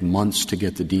going to take months to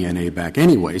get the DNA back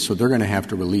anyway, so they're going to have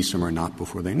to release him or not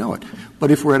before they know it. But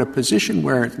if we're at a position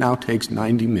where it now takes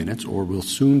 90 minutes or will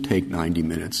soon take 90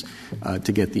 minutes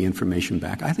to get the information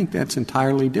back, I think that's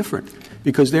entirely different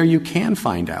because there you can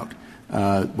find out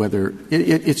whether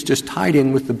it's just tied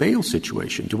in with the bail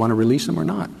situation. Do you want to release him or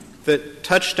not? The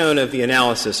touchstone of the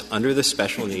analysis under the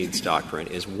special needs doctrine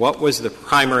is what was the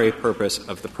primary purpose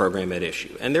of the program at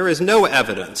issue. And there is no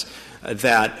evidence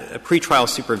that pretrial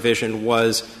supervision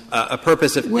was a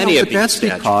purpose of any of these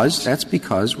statutes. That's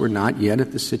because we're not yet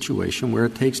at the situation where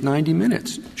it takes 90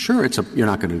 minutes. Sure, it's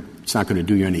not going to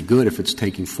do you any good if it's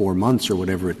taking 4 months or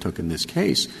whatever it took in this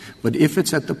case. But if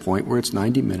it's at the point where it's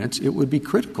 90 minutes, it would be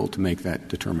critical to make that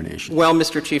determination. Well,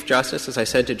 Mr. Chief Justice, as I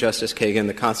said to Justice Kagan,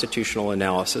 the constitutional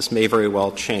analysis may very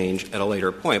well change at a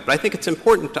later point. But I think it's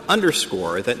important to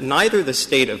underscore that neither the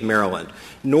State of Maryland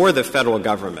nor the federal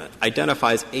government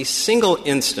identifies a single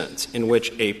instance in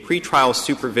which a pretrial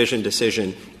supervision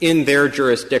decision in their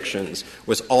jurisdictions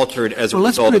was altered as a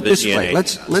result of the DNA.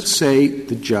 Let's say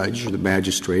the judge or the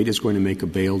magistrate is going to make a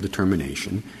bail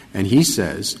determination, and he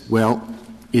says, well,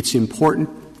 it's important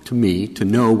to me to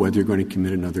know whether you're going to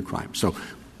commit another crime. So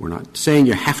we're not saying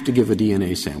you have to give a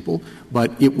DNA sample,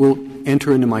 but it will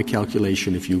enter into my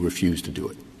calculation if you refuse to do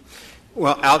it.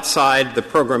 Well, outside the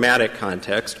programmatic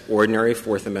context, ordinary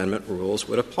Fourth Amendment rules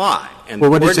would apply. And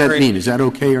well, what does that mean? Is that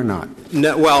okay or not?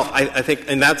 No, well, I think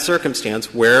in that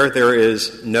circumstance where there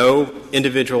is no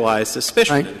individualized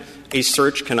suspicion, right, a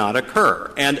search cannot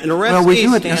occur. And an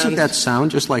arrestee doesn't that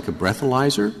sound just like a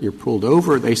breathalyzer? You're pulled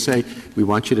over. They say, we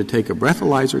want you to take a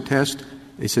breathalyzer test.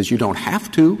 They says you don't have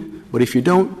to, but if you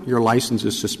don't, your license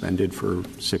is suspended for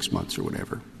 6 months or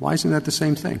whatever. Why isn't that the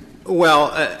same thing? Well,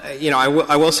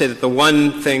 I will say that the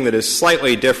one thing that is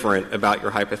slightly different about your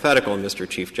hypothetical, Mr.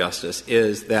 Chief Justice,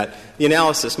 is that the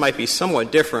analysis might be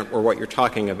somewhat different where what you're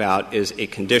talking about is a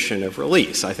condition of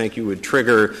release. I think you would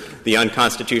trigger the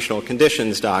unconstitutional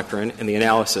conditions doctrine, and the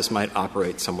analysis might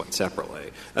operate somewhat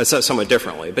separately, somewhat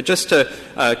differently. But just to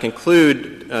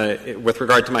conclude with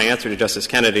regard to my answer to Justice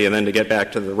Kennedy and then to get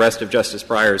back to the rest of Justice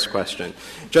Breyer's question,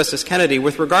 Justice Kennedy,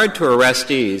 with regard to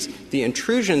arrestees, the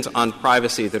intrusions on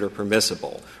privacy that are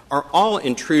permissible are all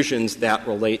intrusions that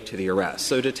relate to the arrest.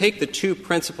 So to take the two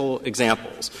principal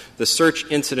examples, the search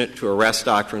incident to arrest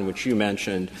doctrine, which you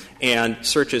mentioned, and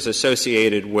searches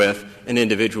associated with an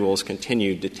individual's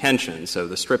continued detention, so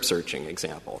the strip searching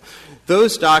example,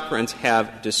 those doctrines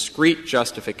have discrete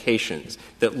justifications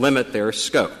that limit their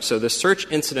scope. So the search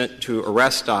incident to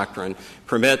arrest doctrine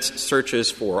permits searches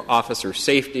for officer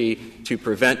safety, to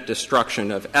prevent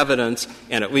destruction of evidence,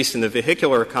 and at least in the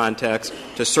vehicular context,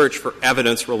 to search for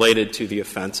evidence related to the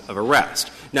offense of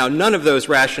arrest. Now, none of those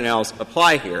rationales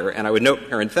apply here, and I would note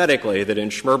parenthetically that in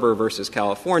Schmerber versus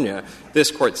California,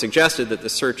 this Court suggested that the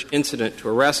search incident to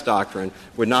arrest doctrine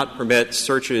would not permit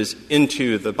searches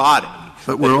into the body.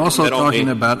 But we're also talking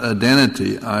about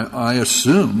identity. I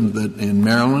assume that in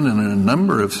Maryland and in a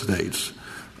number of states,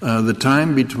 the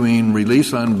time between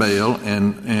release on bail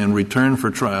and return for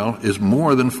trial is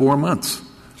more than 4 months.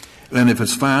 And if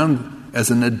it's found as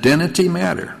an identity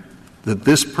matter that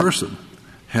this person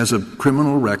has a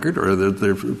criminal record or that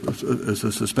they're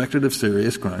suspected of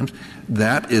serious crimes,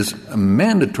 that is a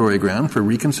mandatory ground for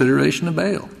reconsideration of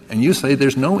bail. And you say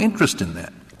there's no interest in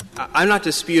that. I'm not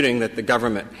disputing that the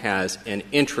government has an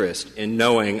interest in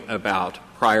knowing about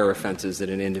prior offenses that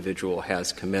an individual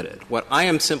has committed. What I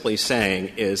am simply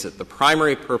saying is that the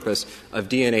primary purpose of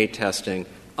DNA testing,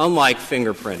 unlike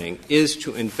fingerprinting, is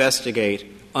to investigate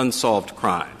unsolved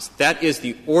crimes. That is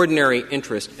the ordinary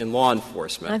interest in law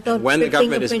enforcement. And when the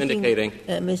government is vindicating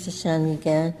Mr.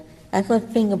 Shanmugam, I thought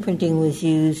fingerprinting was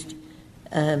used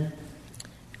to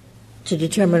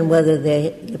determine whether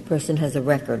the person has a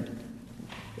record.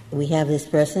 We have this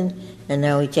person, and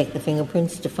now we check the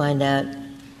fingerprints to find out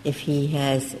if he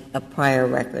has a prior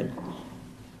record.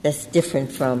 That's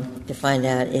different from to find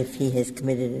out if he has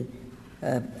committed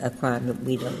a crime that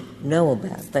we don't know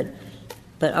about.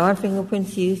 But are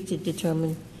fingerprints used to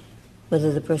determine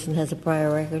whether the person has a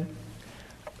prior record?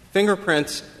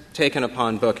 Fingerprints taken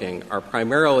upon booking are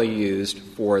primarily used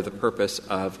for the purpose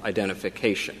of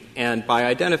identification. And by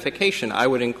identification, I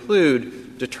would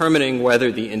include determining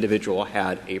whether the individual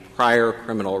had a prior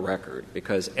criminal record,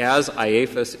 because as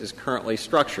IAFIS is currently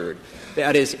structured,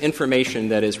 that is information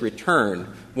that is returned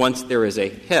once there is a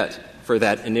hit for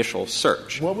that initial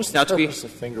search. What was the purpose of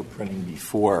fingerprinting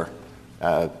before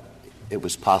it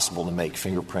was possible to make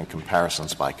fingerprint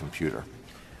comparisons by computer?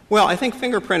 Well, I think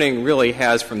fingerprinting really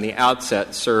has from the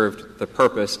outset served the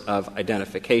purpose of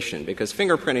identification, because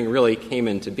fingerprinting really came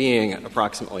into being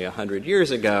approximately 100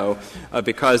 years ago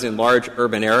because in large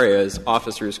urban areas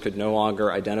officers could no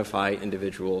longer identify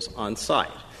individuals on site.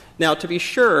 Now, to be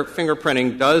sure,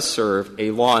 fingerprinting does serve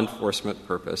a law enforcement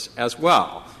purpose as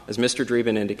well. As Mr.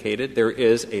 Dreeben indicated, there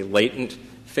is a latent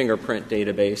fingerprint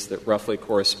database that roughly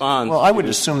corresponds. Well, I would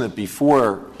assume that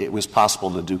before it was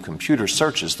possible to do computer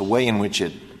searches, the way in which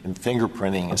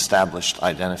fingerprinting established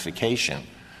identification,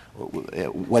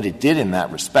 what it did in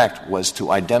that respect was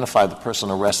to identify the person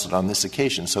arrested on this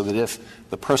occasion, so that if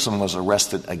the person was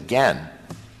arrested again,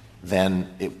 then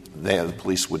the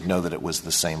police would know that it was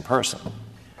the same person.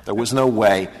 There was no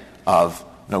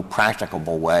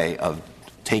practicable way of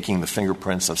taking the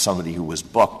fingerprints of somebody who was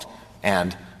booked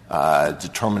and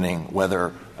determining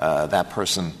whether that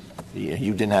person,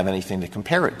 you didn't have anything to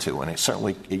compare it to, and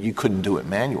you couldn't do it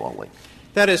manually.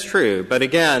 That is true. But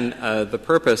again, the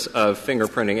purpose of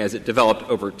fingerprinting as it developed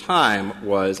over time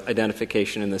was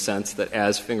identification in the sense that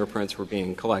as fingerprints were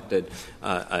being collected,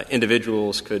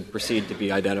 individuals could proceed to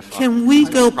be identified. Can we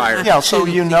go back? Yeah, so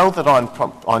you know that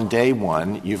on day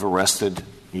one you've arrested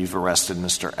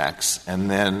Mr. X,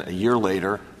 and then a year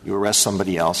later you arrest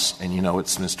somebody else and you know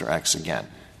it's Mr. X again.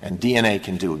 And DNA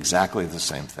can do exactly the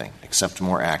same thing, except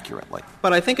more accurately.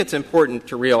 But I think it's important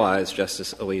to realize,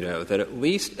 Justice Alito, that at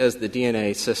least as the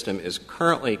DNA system is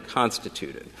currently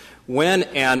constituted, when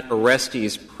an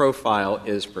arrestee's profile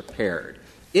is prepared,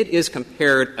 it is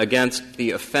compared against the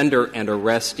offender and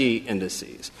arrestee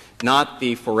indices, not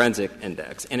the forensic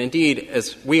index. And indeed,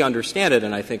 as we understand it,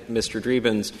 and I think Mr.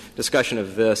 Dreeben's discussion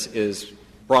of this is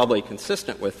broadly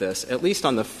consistent with this, at least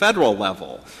on the federal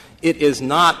level, it is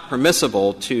not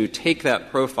permissible to take that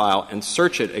profile and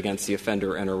search it against the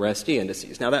offender and arrestee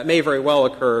indices. Now, that may very well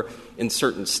occur in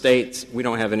certain states. We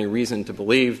don't have any reason to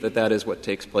believe that that is what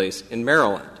takes place in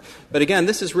Maryland. But again,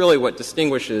 this is really what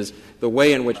distinguishes the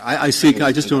way in which I see.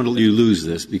 I just don't want you lose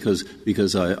this because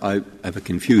I have a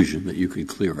confusion that you could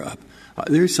clear up.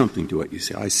 There's something to what you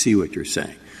say. I see what you're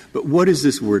saying. But what does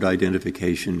this word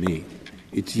identification mean?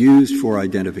 It's used for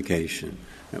identification.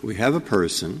 Now, we have a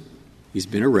person. He's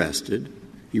been arrested.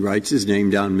 He writes his name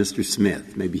down, Mr.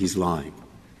 Smith. Maybe he's lying.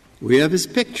 We have his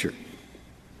picture.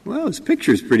 Well, his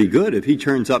picture's pretty good. If he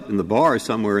turns up in the bar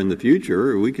somewhere in the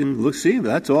future, we can see him.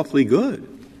 That's awfully good.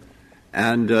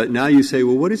 And now you say,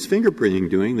 well, what is fingerprinting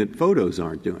doing that photos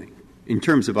aren't doing in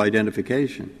terms of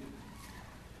identification?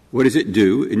 What does it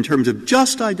do in terms of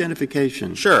just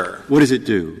identification? Sure. What does it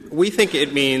do? We think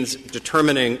it means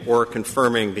determining or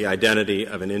confirming the identity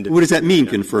of an individual. What does that mean,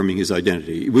 confirming his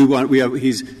identity?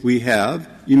 We have.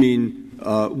 You mean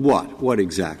what? What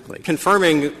exactly?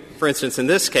 Confirming, for instance, in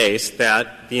this case,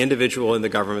 that the individual in the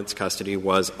government's custody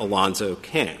was Alonzo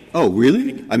King. Oh,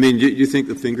 really? I mean, you think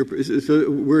the fingerprint? So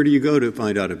where do you go to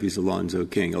find out if he's Alonzo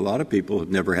King? A lot of people have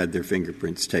never had their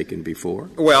fingerprints taken before.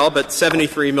 Well, but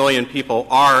 73 million people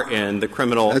are in the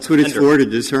criminal. That's what it's for, to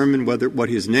determine what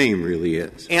his name really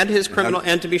is, and his criminal,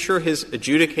 and to be sure, his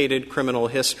adjudicated criminal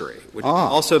history. Which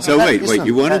also. So wait.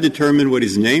 You want to determine what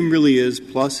his name really is,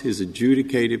 plus his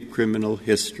adjudicated criminal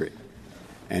history.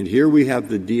 And here we have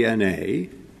the DNA,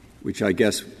 which I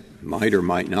guess might or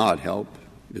might not help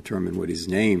determine what his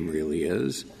name really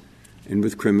is. And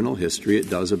with criminal history, it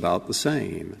does about the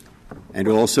same. And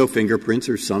also fingerprints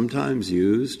are sometimes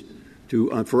used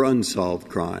for unsolved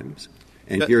crimes.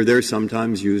 And here they're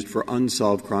sometimes used for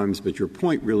unsolved crimes, but your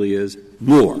point really is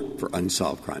more for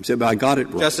unsolved crimes. I got it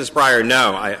wrong. Justice Breyer,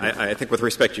 no. I think with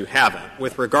respect you haven't.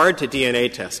 With regard to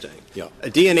DNA testing, a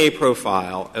DNA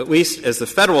profile, at least as the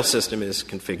federal system is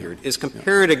configured, is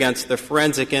compared against the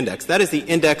forensic index. That is the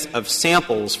index of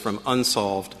samples from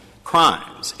unsolved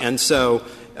crimes. And so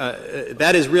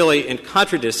that is really in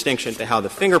contradistinction to how the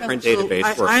fingerprint database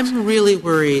works. I'm really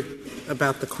worried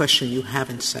about the question you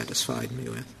haven't satisfied me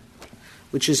with,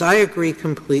 which is I agree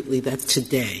completely that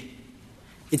today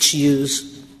it's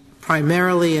used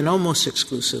primarily and almost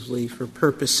exclusively for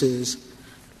purposes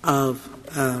of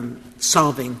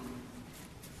solving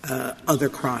other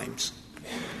crimes.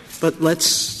 But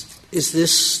is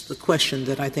this the question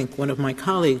that I think one of my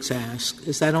colleagues asked?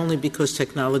 Is that only because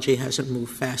technology hasn't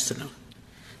moved fast enough?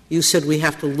 You said we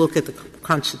have to look at the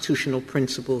constitutional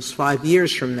principles 5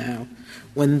 years from now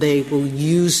when they will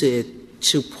use it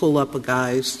to pull up a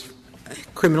guy's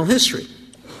criminal history,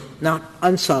 not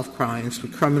unsolved crimes,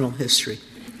 but criminal history.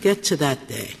 Get to that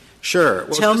day. Sure.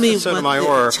 Well, tell me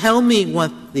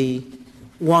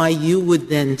why you would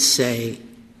then say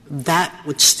that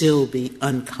would still be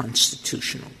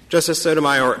unconstitutional. Justice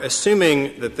Sotomayor,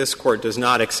 assuming that this Court does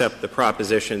not accept the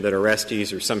proposition that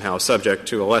arrestees are somehow subject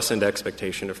to a lessened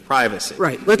expectation of privacy.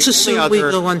 Right. Let's assume we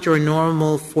go under a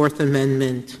normal Fourth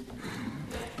Amendment.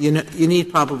 You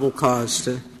need probable cause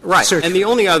to search. And the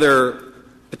only other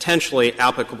potentially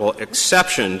applicable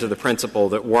exception to the principle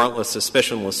that warrantless,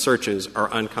 suspicionless searches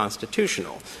are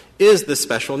unconstitutional is the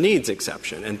special needs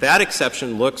exception. And that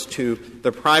exception looks to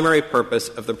the primary purpose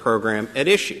of the program at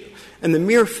issue. And the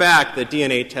mere fact that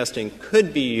DNA testing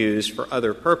could be used for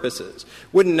other purposes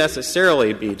wouldn't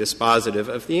necessarily be dispositive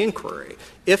of the inquiry.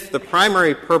 If the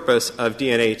primary purpose of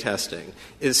DNA testing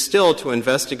is still to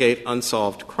investigate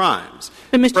unsolved crimes,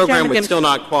 the program would still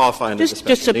not qualify under the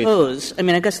special needs. Just suppose,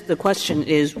 I guess the question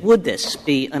is, would this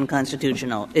be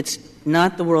unconstitutional? It's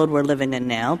not the world we're living in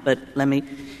now, but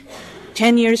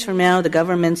 10 years from now, the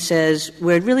government says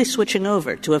we're really switching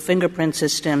over to a fingerprint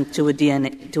system to a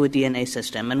DNA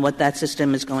system. And what that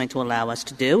system is going to allow us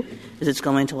to do is it's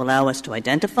going to allow us to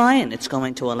identify, and it's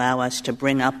going to allow us to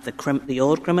bring up the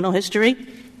old criminal history,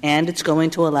 and it's going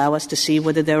to allow us to see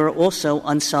whether there are also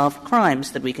unsolved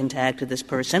crimes that we can tag to this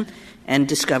person and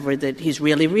discover that he's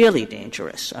really, really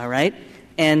dangerous, all right?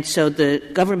 And so the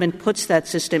government puts that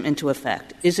system into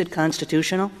effect. Is it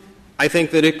constitutional? I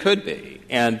think that it could be.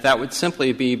 And that would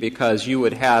simply be because you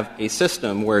would have a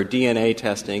system where DNA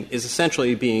testing is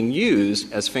essentially being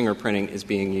used as fingerprinting is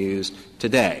being used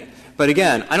today. But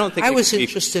again, I don't think I was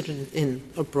interested in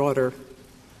a broader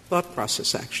thought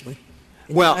process, actually.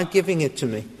 Not giving it to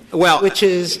me. Which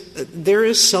is, there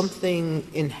is something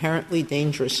inherently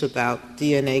dangerous about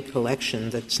DNA collection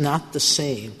that's not the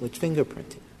same with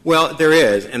fingerprinting. Well, there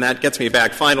is, and that gets me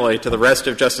back finally to the rest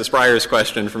of Justice Breyer's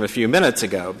question from a few minutes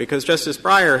ago, because Justice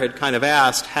Breyer had kind of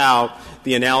asked how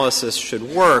the analysis should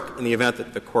work in the event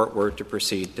that the Court were to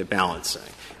proceed to balancing.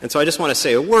 And so I just want to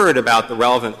say a word about the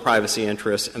relevant privacy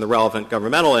interests and the relevant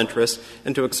governmental interests,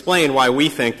 and to explain why we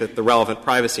think that the relevant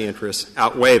privacy interests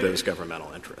outweigh those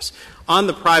governmental interests. On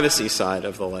the privacy side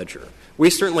of the ledger, we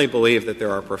certainly believe that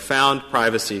there are profound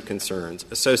privacy concerns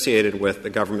associated with the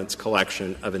government's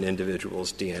collection of an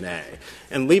individual's DNA.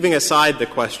 And leaving aside the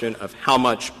question of how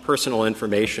much personal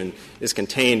information is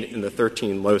contained in the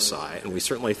 13 loci, and we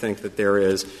certainly think that there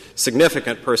is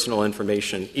significant personal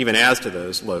information even as to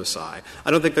those loci,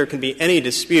 I don't think there can be any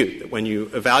dispute that when you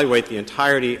evaluate the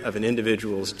entirety of an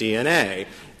individual's DNA,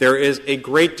 there is a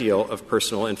great deal of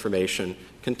personal information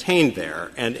contained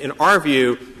there. And in our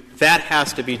view, that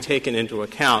has to be taken into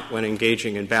account when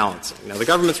engaging in balancing. Now, the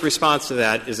government's response to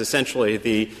that is essentially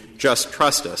the just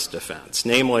trust us defense,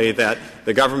 namely that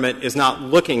the government is not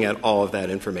looking at all of that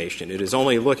information. It is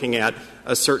only looking at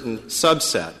a certain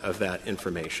subset of that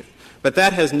information. But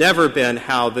that has never been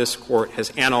how this Court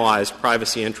has analyzed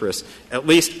privacy interests, at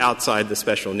least outside the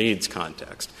special needs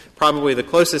context. Probably the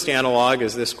closest analog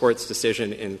is this Court's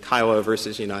decision in Kylo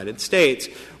versus United States,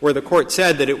 where the Court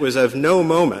said that it was of no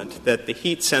moment that the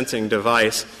heat-sensing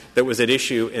device that was at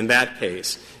issue in that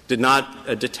case did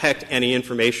not detect any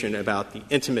information about the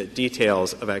intimate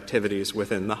details of activities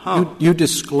within the home. You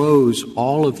disclose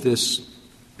all of this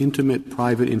intimate,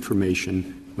 private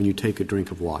information when you take a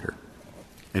drink of water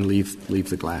and leave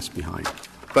the glass behind.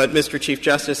 But, Mr. Chief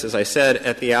Justice, as I said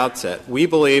at the outset, we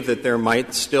believe that there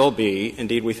might still be,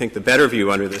 indeed we think the better view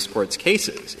under this Court's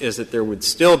cases, is that there would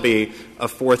still be a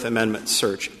Fourth Amendment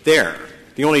search there.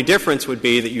 The only difference would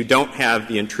be that you don't have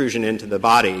the intrusion into the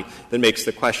body that makes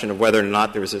the question of whether or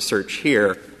not there was a search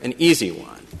here an easy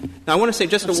one. Now, I want to say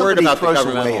just a word about the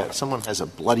governmental. Someone has a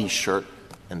bloody shirt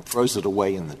and throws it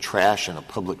away in the trash in a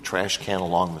public trash can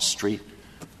along the street.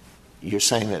 You're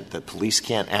saying that the police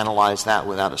can't analyze that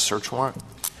without a search warrant?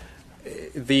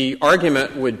 The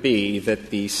argument would be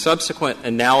that the subsequent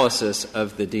analysis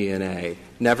of the DNA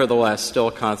nevertheless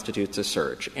still constitutes a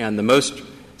search. And the most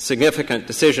significant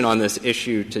decision on this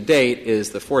issue to date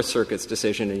is the Fourth Circuit's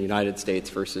decision in United States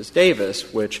versus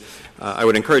Davis, which I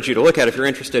would encourage you to look at if you're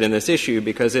interested in this issue,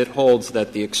 because it holds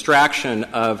that the extraction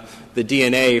of the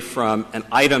DNA from an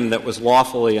item that was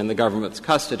lawfully in the government's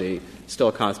custody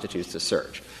still constitutes a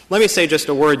search. Let me say just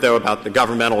a word, though, about the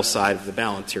governmental side of the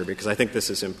balance here, because I think this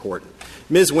is important.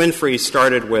 Ms. Winfrey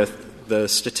started with the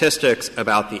statistics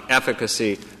about the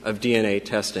efficacy of DNA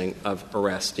testing of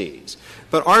arrestees.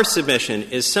 But our submission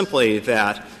is simply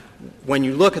that when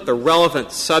you look at the relevant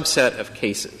subset of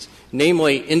cases,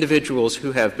 namely individuals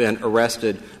who have been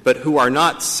arrested but who are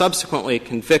not subsequently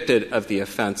convicted of the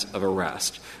offense of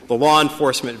arrest, the law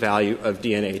enforcement value of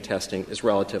DNA testing is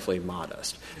relatively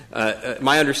modest.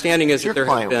 My understanding is that there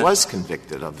has been — Your client was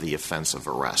convicted of the offense of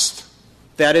arrest.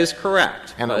 That is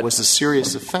correct. And it was a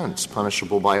serious offense,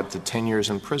 punishable by up to 10 years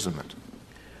imprisonment.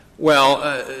 Well,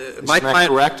 my Isn't that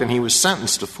client — correct? And he was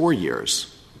sentenced to 4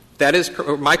 years. That is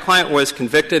 — my client was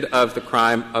convicted of the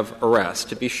crime of arrest,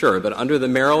 to be sure, but under the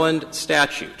Maryland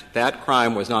statute, that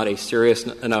crime was not a serious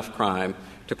enough crime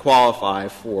to qualify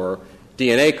for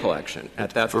DNA collection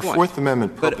at that point. For Fourth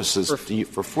Amendment purposes,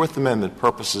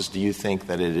 do you think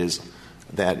that it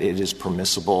is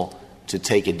permissible to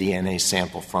take a DNA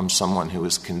sample from someone who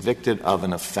is convicted of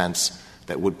an offense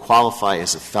that would qualify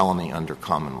as a felony under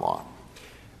common law?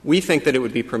 We think that it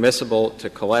would be permissible to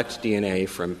collect DNA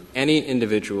from any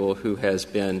individual who has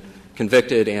been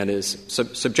convicted and is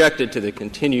subjected to the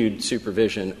continued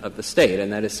supervision of the state,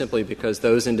 and that is simply because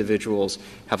those individuals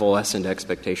have a lessened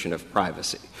expectation of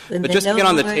privacy. But just to get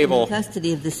on the table — in the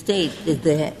custody of the state,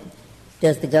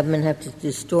 does the government have to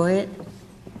destroy it?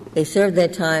 They served their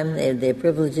time, their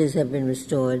privileges have been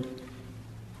restored.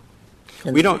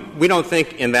 We don't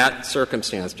think in that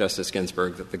circumstance, Justice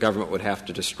Ginsburg, that the government would have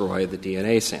to destroy the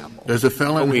DNA sample. Does a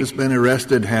felon who's been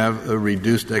arrested have a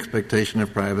reduced expectation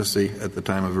of privacy at the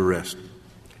time of arrest?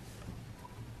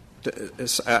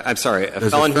 I'm sorry.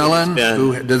 Does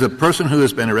a person who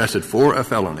has been arrested for a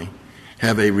felony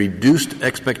have a reduced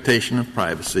expectation of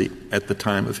privacy at the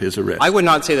time of his arrest? I would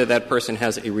not say that that person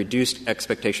has a reduced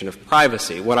expectation of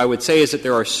privacy. What I would say is that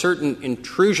there are certain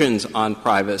intrusions on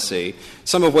privacy,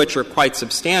 some of which are quite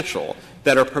substantial,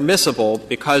 that are permissible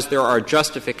because there are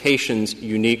justifications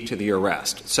unique to the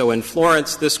arrest. So in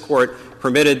Florence, this Court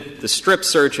permitted the strip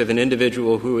search of an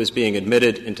individual who was being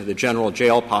admitted into the general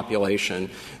jail population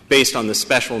based on the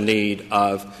special need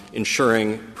of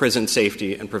ensuring prison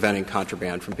safety and preventing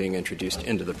contraband from being introduced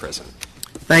into the prison.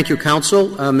 Thank you,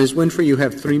 counsel. Ms. Winfrey, you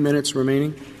have 3 minutes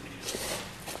remaining.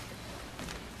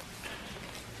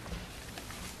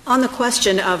 On the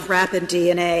question of rapid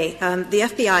DNA, the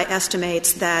FBI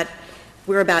estimates that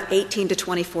we're about 18 to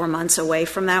 24 months away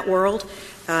from that world.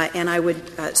 And I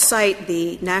would cite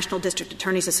the National District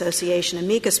Attorneys Association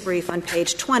amicus brief on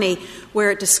page 20, where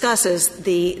it discusses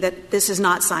that this is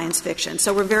not science fiction.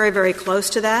 So we're very, very close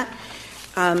to that.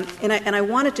 And I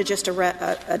wanted to just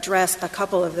address a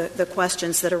couple of the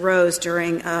questions that arose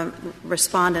during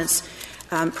Respondent's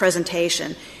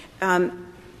presentation.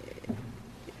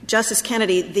 Justice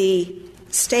Kennedy, the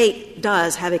State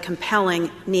does have a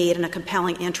compelling need and a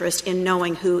compelling interest in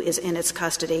knowing who is in its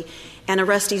custody, and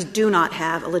arrestees do not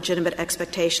have a legitimate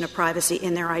expectation of privacy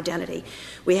in their identity.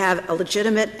 We have a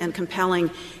legitimate and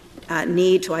compelling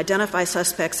need to identify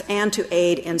suspects and to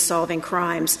aid in solving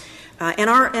crimes. And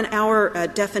our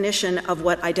definition of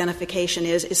what identification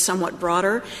is somewhat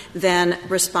broader than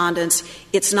Respondent's.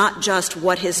 It's not just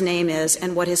what his name is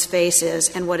and what his face is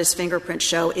and what his fingerprints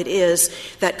show. It is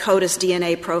that CODIS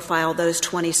DNA profile, those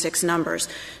 26 numbers.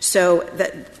 So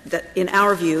that in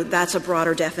our view, that's a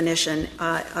broader definition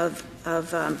of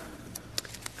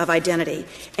identity.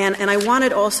 And I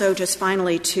wanted also just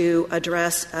finally to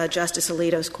address Justice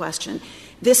Alito's question.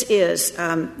 This is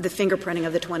the fingerprinting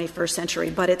of the 21st century,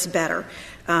 but it's better.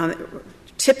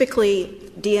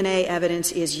 Typically, DNA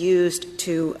evidence is used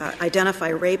to identify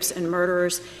rapes and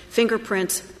murderers.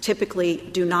 Fingerprints typically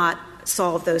do not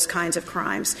solve those kinds of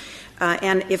crimes.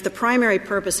 And if the primary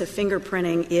purpose of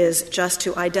fingerprinting is just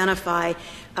to identify,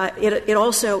 it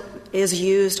also is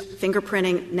used,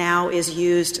 fingerprinting now is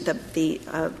used,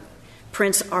 the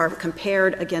prints are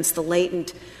compared against the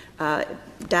latent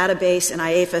database in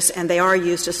IAFIS, and they are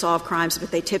used to solve crimes,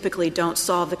 but they typically don't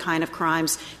solve the kind of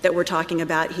crimes that we're talking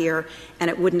about here, and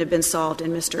it wouldn't have been solved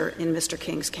in Mr.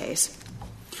 King's case.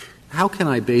 How can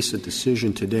I base a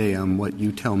decision today on what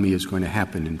you tell me is going to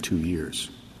happen in 2 years?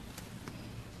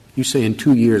 You say in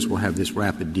 2 years we'll have this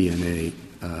rapid DNA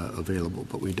available,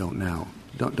 but we don't now.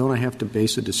 Don't I have to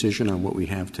base a decision on what we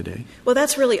have today? Well,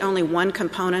 that's really only one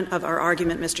component of our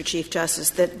argument, Mr. Chief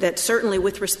Justice, that certainly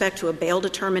with respect to a bail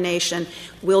determination,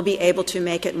 we'll be able to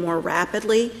make it more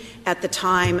rapidly at the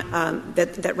time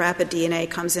that rapid DNA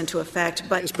comes into effect.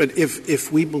 But, yes, but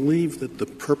if we believe that the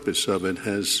purpose of it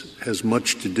has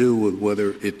much to do with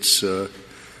whether it's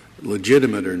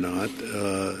legitimate or not,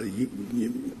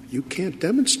 you can't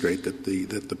demonstrate that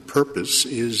the purpose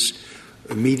is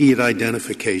immediate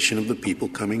identification of the people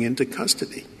coming into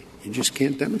custody. You just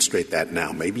can't demonstrate that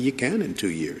now. Maybe you can in 2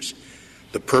 years.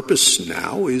 The purpose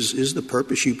now is the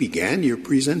purpose you began your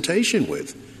presentation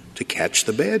with, to catch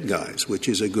the bad guys, which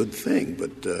is a good thing.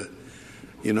 But,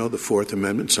 the Fourth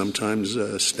Amendment sometimes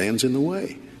stands in the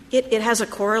way. It has a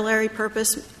corollary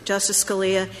purpose, Justice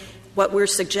Scalia. What we're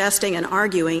suggesting and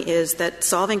arguing is that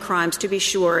solving crimes, to be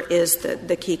sure, is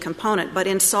the key component. But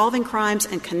in solving crimes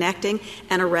and connecting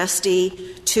an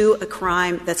arrestee to a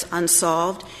crime that's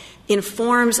unsolved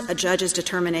informs a judge's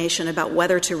determination about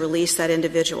whether to release that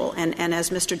individual. And as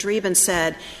Mr. Dreeben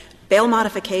said, bail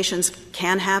modifications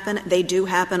can happen. They do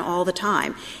happen all the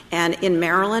time. And in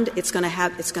Maryland, it's going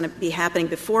to be happening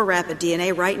before rapid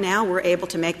DNA. Right now, we're able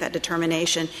to make that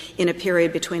determination in a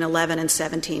period between 11 and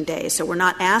 17 days. So we're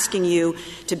not asking you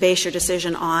to base your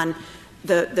decision on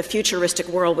the futuristic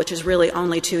world, which is really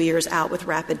only 2 years out with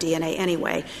rapid DNA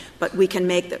anyway. But we can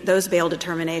make those bail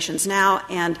determinations now.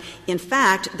 And, in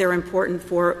fact, they're important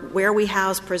for where we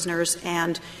house prisoners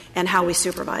and how we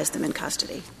supervise them in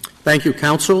custody. Thank you,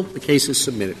 counsel. The case is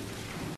submitted.